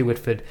I'll just do it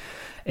for,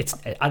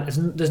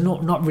 there's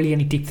not really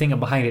any deep thinking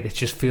behind it, it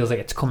just feels like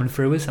it's coming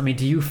through us. I mean,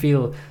 do you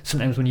feel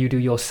sometimes when you do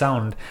your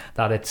sound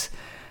that it's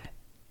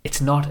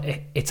not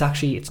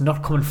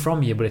coming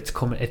from you, but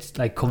it's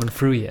like coming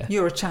through you?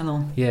 You're a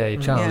channel. Yeah, you're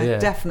a channel, yeah.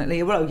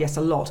 Definitely. Well, yes,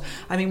 a lot.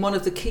 I mean, one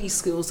of the key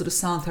skills that a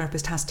sound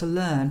therapist has to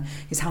learn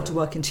is how to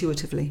work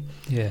intuitively.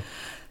 Yeah.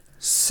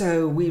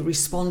 So we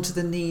respond to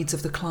the needs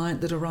of the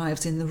client that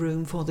arrives in the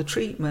room for the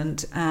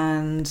treatment,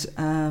 and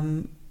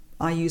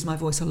I use my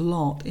voice a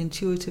lot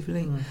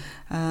intuitively.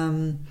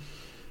 And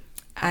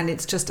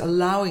it's just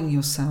allowing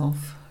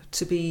yourself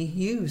to be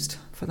used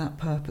for that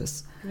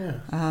purpose.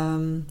 Yeah.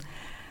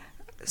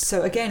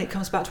 So again, it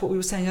comes back to what we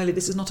were saying earlier.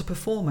 This is not a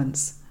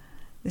performance.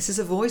 This is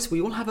a voice.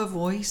 We all have a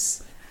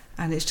voice,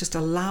 and it's just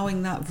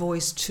allowing that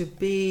voice to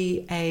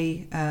be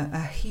a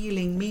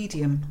healing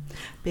medium,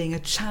 being a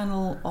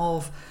channel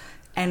of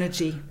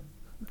energy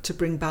to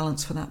bring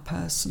balance for that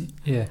person.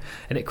 Yeah,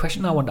 and a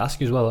question I wanted to ask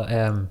you as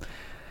well,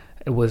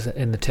 it was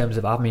in the terms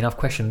of, I mean, I've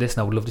questioned this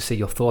and I would love to see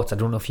your thoughts. I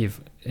don't know if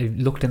you've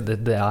looked into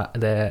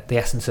the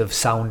essence of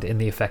sound in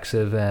the effects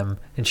of in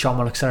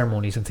shamanic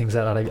ceremonies and things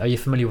like that. Are you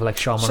familiar with like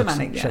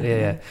shamanic?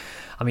 Yeah.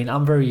 I mean,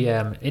 I'm very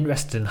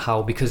interested in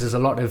how, because there's a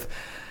lot of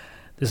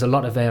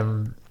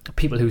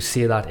people who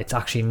say that it's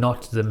actually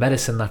not the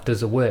medicine that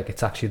does the work,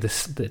 it's actually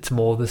it's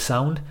more the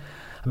sound.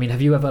 I mean,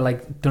 have you ever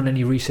like done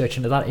any research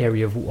into that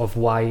area of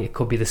why it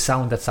could be the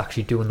sound that's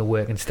actually doing the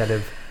work instead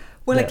of...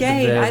 Well, I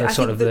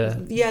think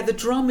the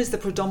drum is the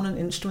predominant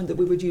instrument that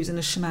we would use in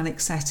a shamanic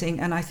setting,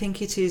 and I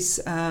think it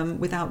is,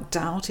 without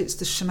doubt, it's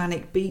the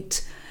shamanic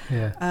beat,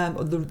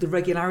 or the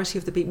regularity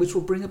of the beat, which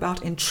will bring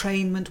about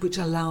entrainment, which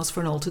allows for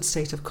an altered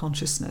state of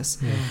consciousness.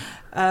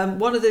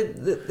 One of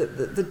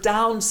the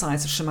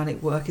downsides of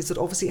shamanic work is that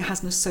obviously it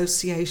has an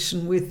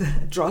association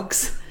with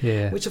drugs,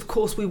 which of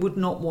course we would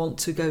not want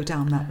to go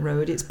down that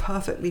road. It's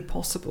perfectly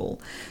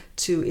possible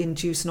to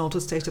induce an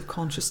altered state of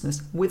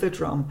consciousness with a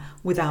drum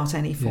without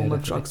any form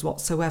of drugs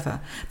whatsoever.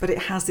 But it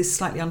has this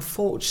slightly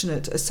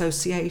unfortunate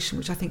association,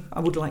 which I think I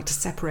would like to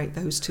separate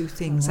those two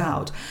things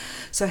out.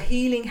 So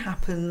healing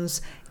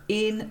happens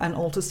in an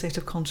altered state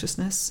of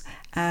consciousness.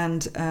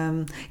 And,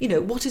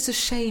 what is a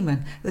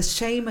shaman? The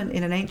shaman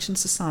in an ancient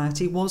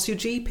society was your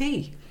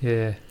GP.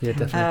 Yeah,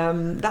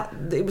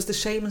 definitely. It was the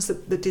shamans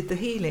that did the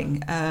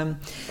healing.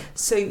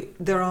 So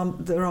there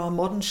are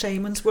modern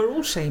shamans. We're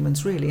all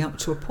shamans, really, up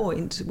to a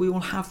point. We all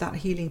have that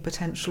healing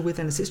potential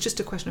within us. It's just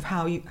a question of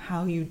how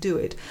you do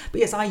it.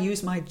 But yes, I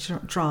use my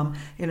drum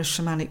in a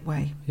shamanic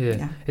way.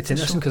 Yeah. It's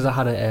interesting because I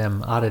had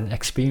an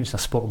experience. I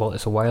spoke about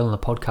this a while on the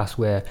podcast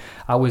where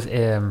I was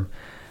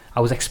I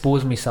was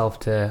exposing myself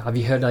to. Have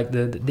you heard like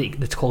the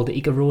it's called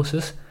the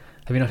ikarosis?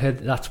 Have you not heard?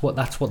 That's what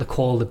they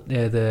call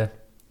the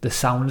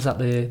sounds that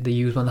they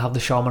use when they have the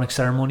shamanic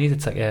ceremonies.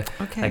 It's like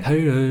okay. The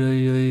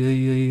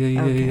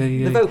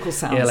vocal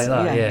sounds. Yeah, like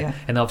that. Yeah.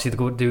 And obviously they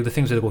go do the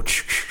things where they go.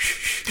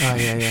 Oh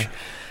yeah.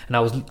 And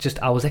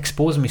I was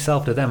exposing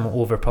myself to them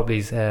over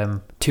probably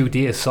 2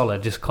 days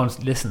solid, just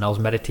constantly listening. I was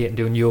meditating,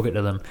 doing yoga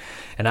to them,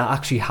 and I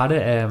actually had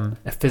a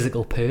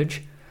physical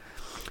purge.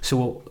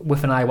 So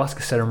with an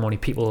ayahuasca ceremony,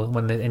 people,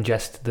 when they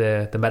ingest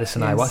the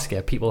medicine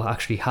ayahuasca, people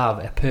actually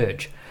have a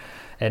purge.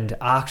 And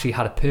I actually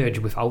had a purge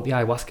without the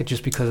ayahuasca,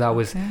 just because I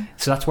was. Okay.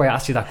 So that's why I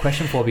asked you that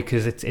question for,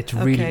 because it's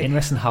really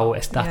interesting how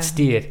it's that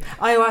state.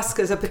 Ayahuasca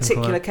is a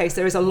particular case.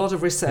 There is a lot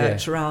of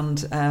research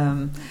around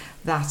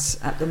that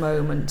at the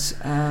moment,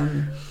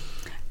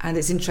 and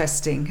it's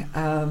interesting.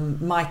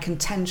 My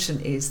contention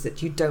is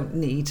that you don't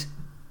need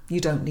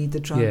the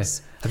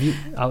drugs. Yeah. Have you?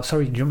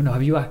 Sorry, do you remember?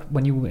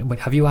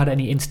 Have you had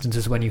any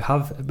instances when you're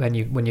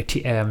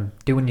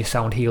doing your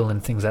sound healing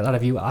and things like that?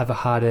 Have you ever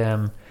had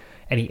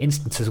any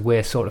instances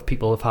where sort of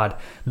people have had,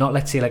 not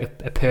let's say like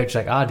a purge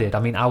like I did?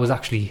 I mean, I was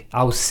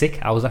sick.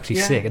 I was actually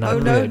sick,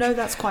 and no,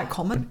 that's quite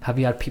common. Have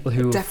you had people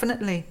who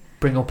definitely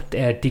bring up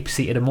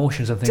deep-seated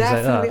emotions and things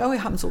like that? Oh, it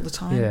happens all the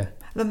time. Yeah.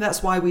 And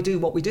that's why we do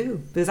what we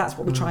do, because that's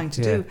what we're trying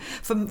to do.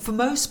 For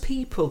most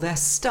people, they're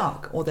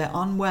stuck or they're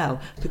unwell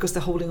because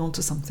they're holding on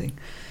to something.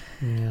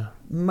 Yeah.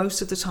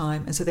 Most of the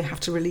time, and so they have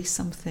to release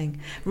something.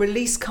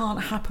 Release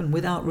can't happen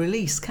without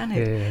release, can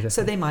it? Yeah,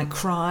 so they might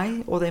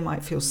cry, or they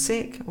might feel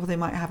sick, or they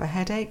might have a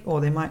headache,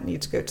 or they might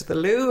need to go to the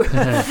loo.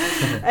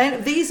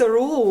 And these are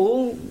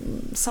all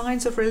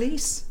signs of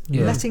release,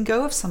 letting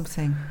go of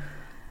something.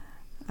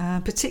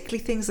 Particularly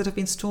things that have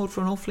been stored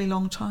for an awfully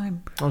long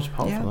time. That was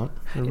powerful.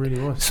 That it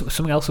really was. So,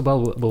 something else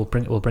we'll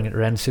bring it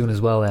to end soon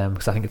as well,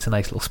 because I think it's a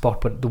nice little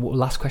spot. But the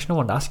last question I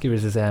wanted to ask you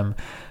is when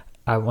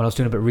I was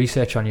doing a bit of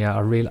research on you,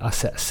 I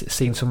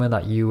seen somewhere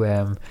that you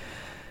were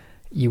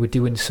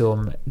doing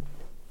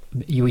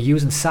you were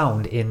using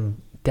sound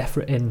in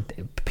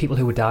people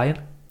who were dying.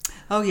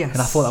 Oh yes.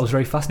 And I thought that was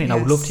very fascinating. Yes.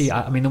 I would love to.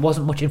 I mean, there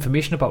wasn't much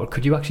information about it.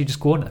 Could you actually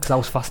just go on? Because I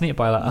was fascinated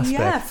by that aspect.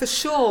 Yeah, for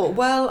sure.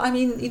 Well, I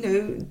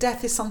mean,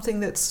 death is something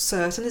that's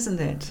certain, isn't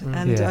it?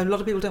 And a lot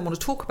of people don't want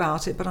to talk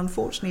about it, but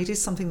unfortunately, it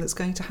is something that's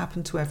going to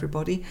happen to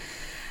everybody.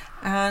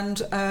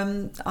 And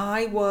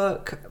I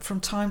work from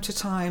time to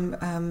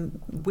time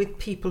with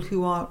people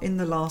who are in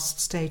the last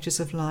stages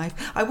of life.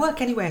 I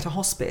work anyway at a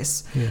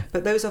hospice,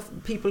 but those are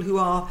people who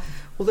are,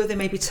 although they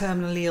may be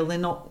terminally ill, they're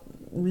not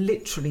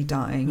literally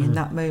dying in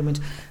that moment.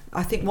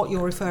 I think what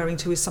you're referring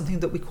to is something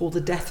that we call the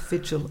death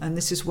vigil, and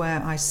this is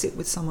where I sit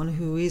with someone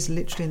who is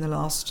literally in the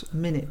last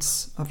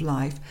minutes of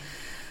life.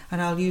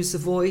 And I'll use the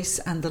voice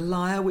and the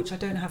lyre, which I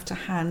don't have to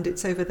hand,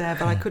 it's over there,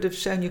 but I could have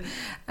shown you.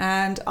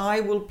 And I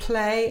will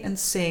play and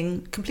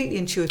sing completely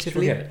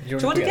intuitively. Do you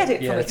want to get it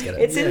from me? Let's get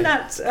it. It's in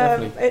that,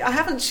 I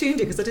haven't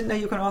tuned it because I didn't know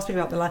you were going to ask me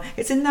about the lyre.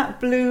 It's in that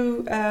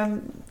blue,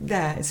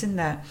 it's in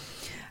there.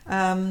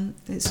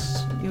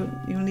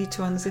 You'll need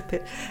to unzip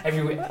it.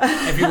 Everywhere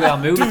I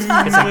move, it's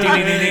like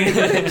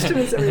ding.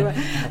 Instruments everywhere.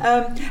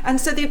 And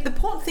so the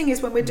important thing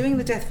is when we're doing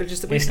the death vigil,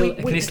 that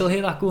can you still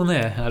hear that going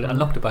there? I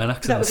knocked it by an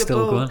accident. It's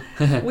still going.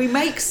 We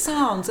make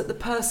sounds that the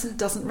person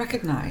doesn't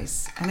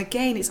recognise, and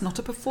again, it's not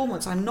a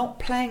performance. I'm not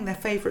playing their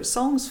favourite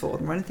songs for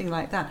them or anything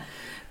like that,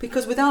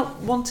 because without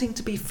wanting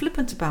to be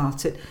flippant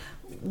about it,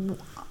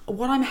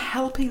 what I'm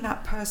helping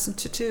that person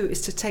to do is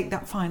to take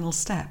that final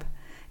step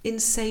in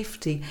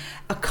safety,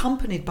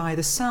 accompanied by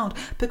the sound,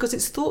 because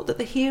it's thought that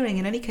the hearing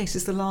in any case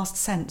is the last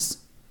sense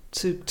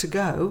to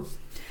go.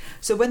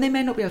 So when they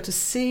may not be able to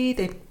see,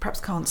 they perhaps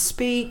can't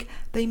speak,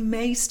 they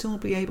may still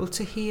be able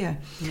to hear.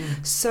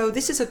 So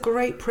this is a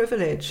great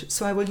privilege.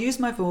 So I will use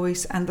my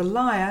voice and the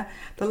lyre.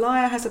 The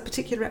lyre has a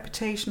particular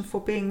reputation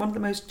for being one of the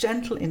most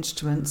gentle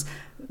instruments.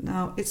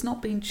 Now, it's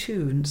not been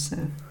tuned, so...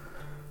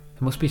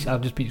 It must be. I'll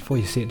just before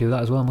you see it do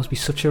that as well. It must be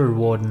such a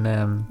rewarding.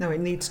 No,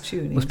 it needs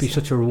tuning. Must be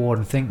such a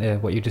rewarding thing to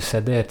what you just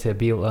said there, to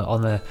be able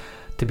to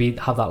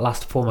have that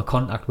last form of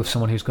contact with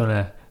someone who's going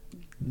to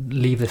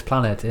leave this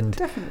planet, and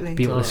definitely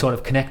be able to sort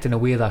of connect in a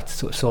way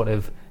that's sort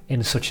of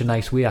in such a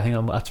nice way. I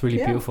think that's really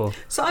beautiful.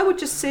 So I would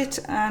just sit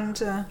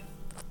and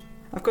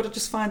I've got to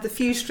just find the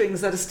few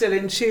strings that are still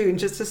in tune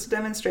just to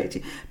demonstrate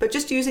to you, but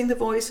just using the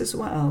voice as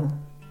well.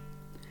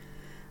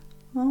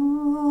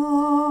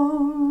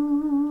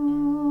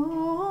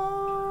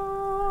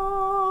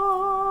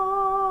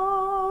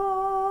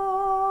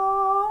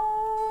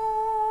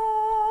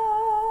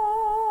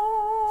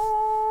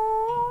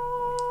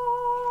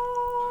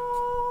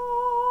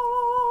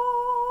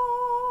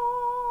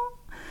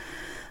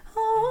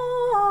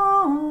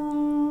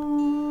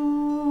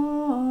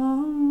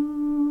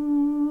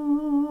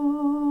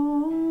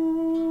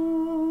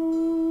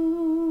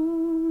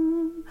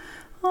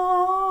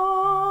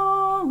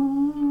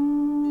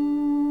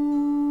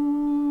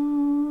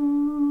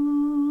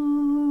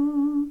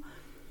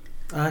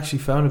 actually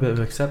found a bit of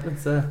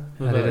acceptance there.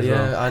 I did as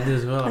well. I did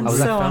as well. And I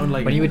was found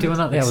like when you were doing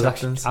that, I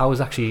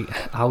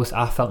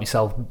I felt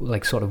myself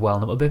like sort of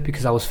welling up a bit,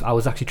 because I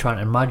was actually trying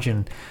to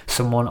imagine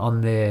someone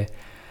on their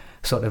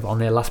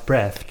last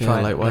breath.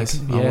 Likewise.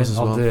 I was as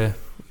well. The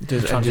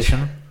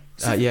transition.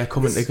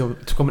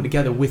 Coming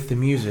together with the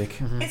music.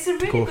 Mm-hmm. It's a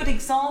really good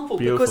example.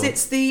 Beautiful. Because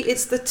it's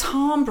the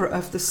timbre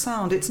of the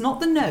sound. It's not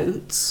the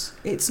notes.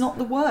 It's not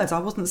the words. I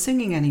wasn't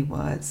singing any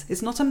words.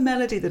 It's not a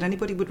melody that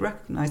anybody would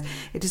recognise.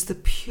 It is the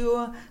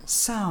pure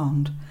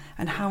sound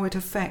and how it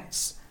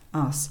affects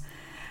us.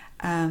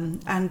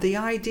 And the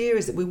idea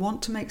is that we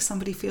want to make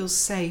somebody feel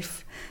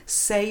safe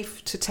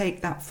to take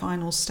that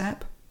final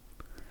step.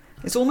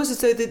 It's almost as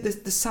though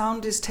the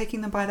sound is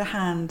taking them by the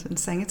hand and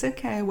saying, it's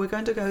okay, we're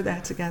going to go there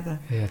together.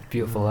 Yeah,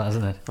 beautiful, that,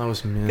 isn't it? That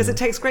was amazing. Because it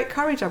takes great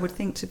courage, I would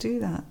think, to do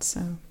that.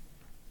 So,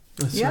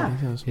 yeah,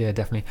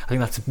 definitely. I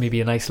think that's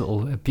maybe a nice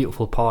little,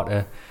 beautiful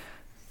part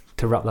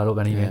to wrap that up.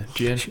 Anyway,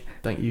 Jane,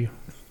 thank you.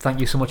 Thank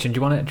you so much. And do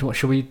you want to?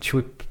 Should we end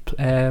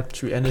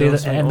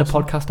the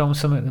podcast on with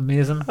something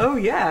amazing? Oh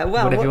yeah,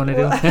 well, whatever you want to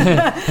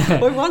do.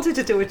 We wanted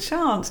to do a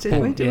chant,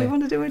 didn't we? Do we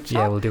want to do a chant?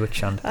 Yeah, we'll do a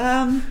chant.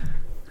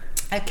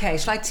 Okay,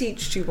 shall I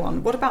teach you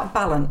one? What about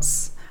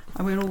balance?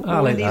 And we're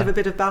all in need of a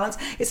bit of balance.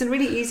 It's a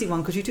really easy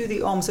one because you do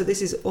the om. So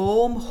this is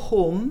om,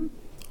 hum.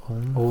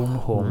 Om,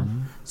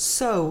 hum.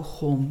 So,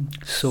 hum.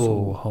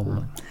 So,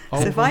 hum.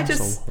 So if I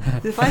just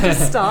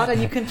start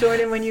and you can join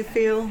in when you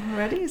feel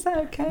ready, is that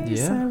okay?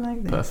 Yeah, so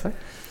like this. Perfect.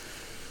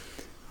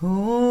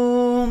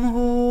 Om,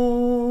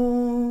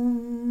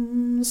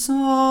 hum, so,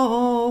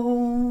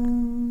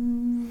 hum.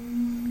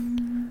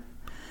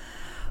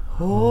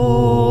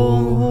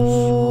 Om, hum,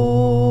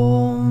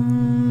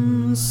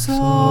 so,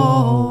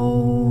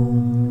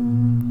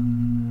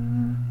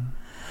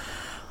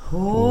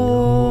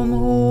 hum, hum,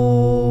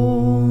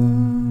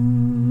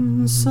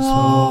 so,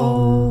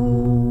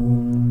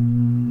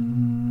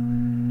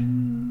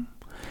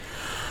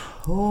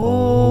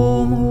 hum,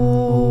 hum,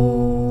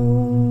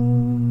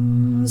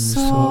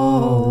 so,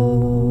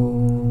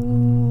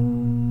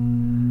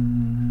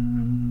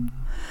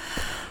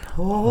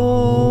 hum,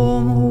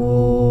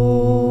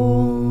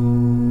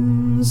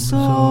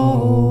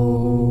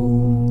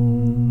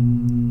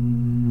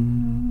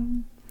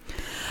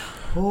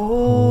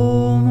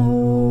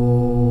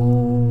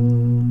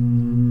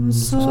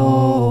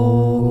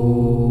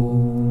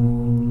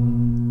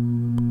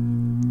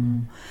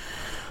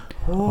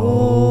 hum,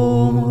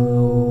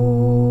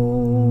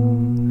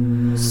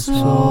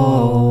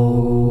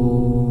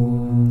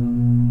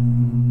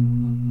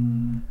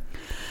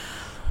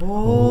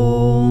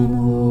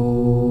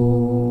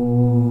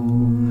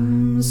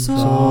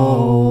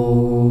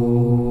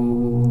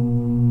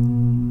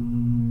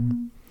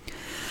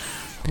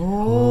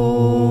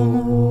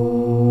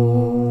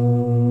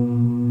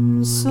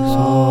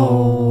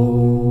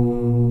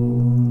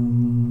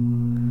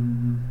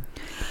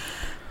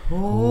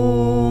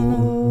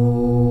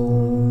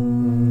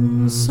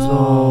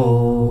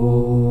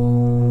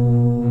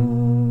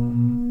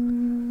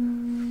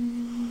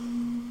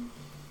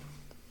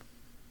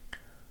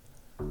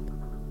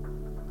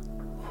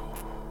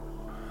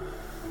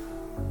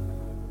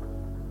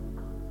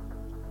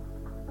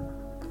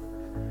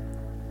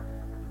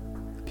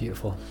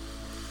 Beautiful.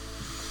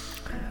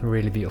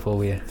 Really beautiful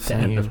way to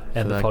end the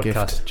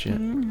podcast.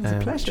 It's a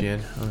pleasure.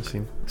 Jane,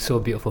 honestly. So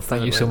beautiful.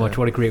 Thank you so much.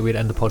 What a great way to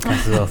end the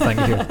podcast as well. Thank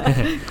you.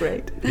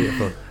 Great.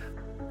 Beautiful.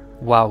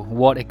 Wow,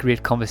 what a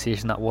great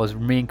conversation that was.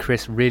 Me and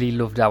Chris really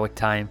loved our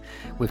time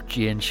with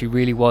Jane. She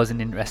really was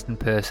an interesting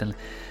person.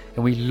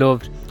 And we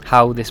loved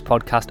how this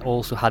podcast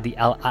also had the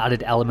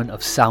added element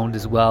of sound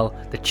as well,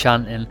 the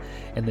chanting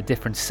and the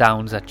different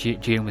sounds that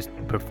Jane was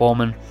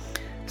performing.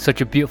 Such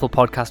a beautiful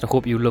podcast. I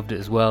hope you loved it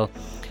as well.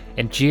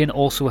 And Jane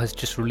also has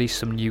just released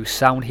some new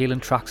sound healing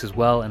tracks as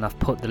well, and I've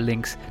put the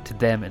links to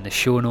them in the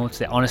show notes.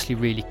 They're honestly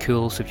really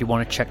cool, so if you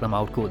want to check them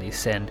out, go to the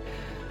Ascend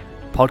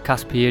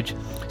podcast page.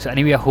 So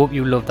anyway, I hope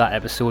you loved that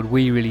episode.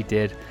 We really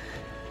did.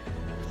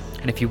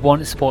 And if you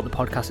want to support the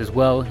podcast as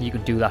well, you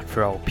can do that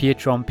through our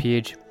Patreon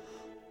page.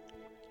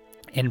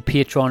 And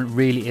Patreon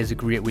really is a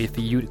great way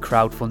for you to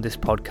crowdfund this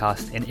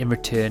podcast, and in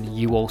return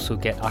you also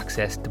get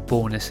access to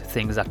bonus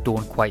things that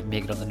don't quite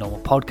make it on the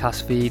normal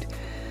podcast feed.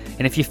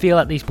 And if you feel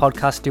that these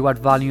podcasts do add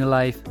value in your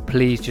life,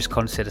 please just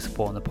consider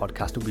supporting the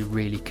podcast. It would be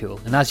really cool.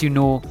 And as you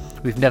know,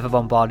 we've never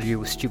bombarded you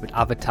with stupid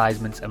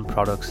advertisements and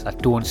products that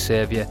don't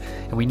serve you,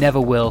 and we never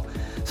will.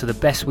 So the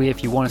best way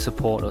if you want to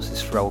support us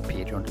is through our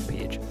Patreon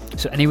page.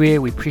 So anyway,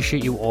 we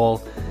appreciate you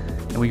all,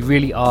 and we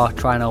really are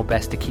trying our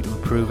best to keep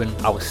improving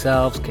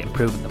ourselves, keep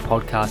improving the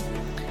podcast.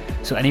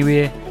 So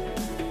anyway,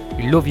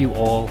 we love you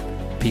all.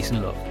 Peace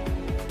and love.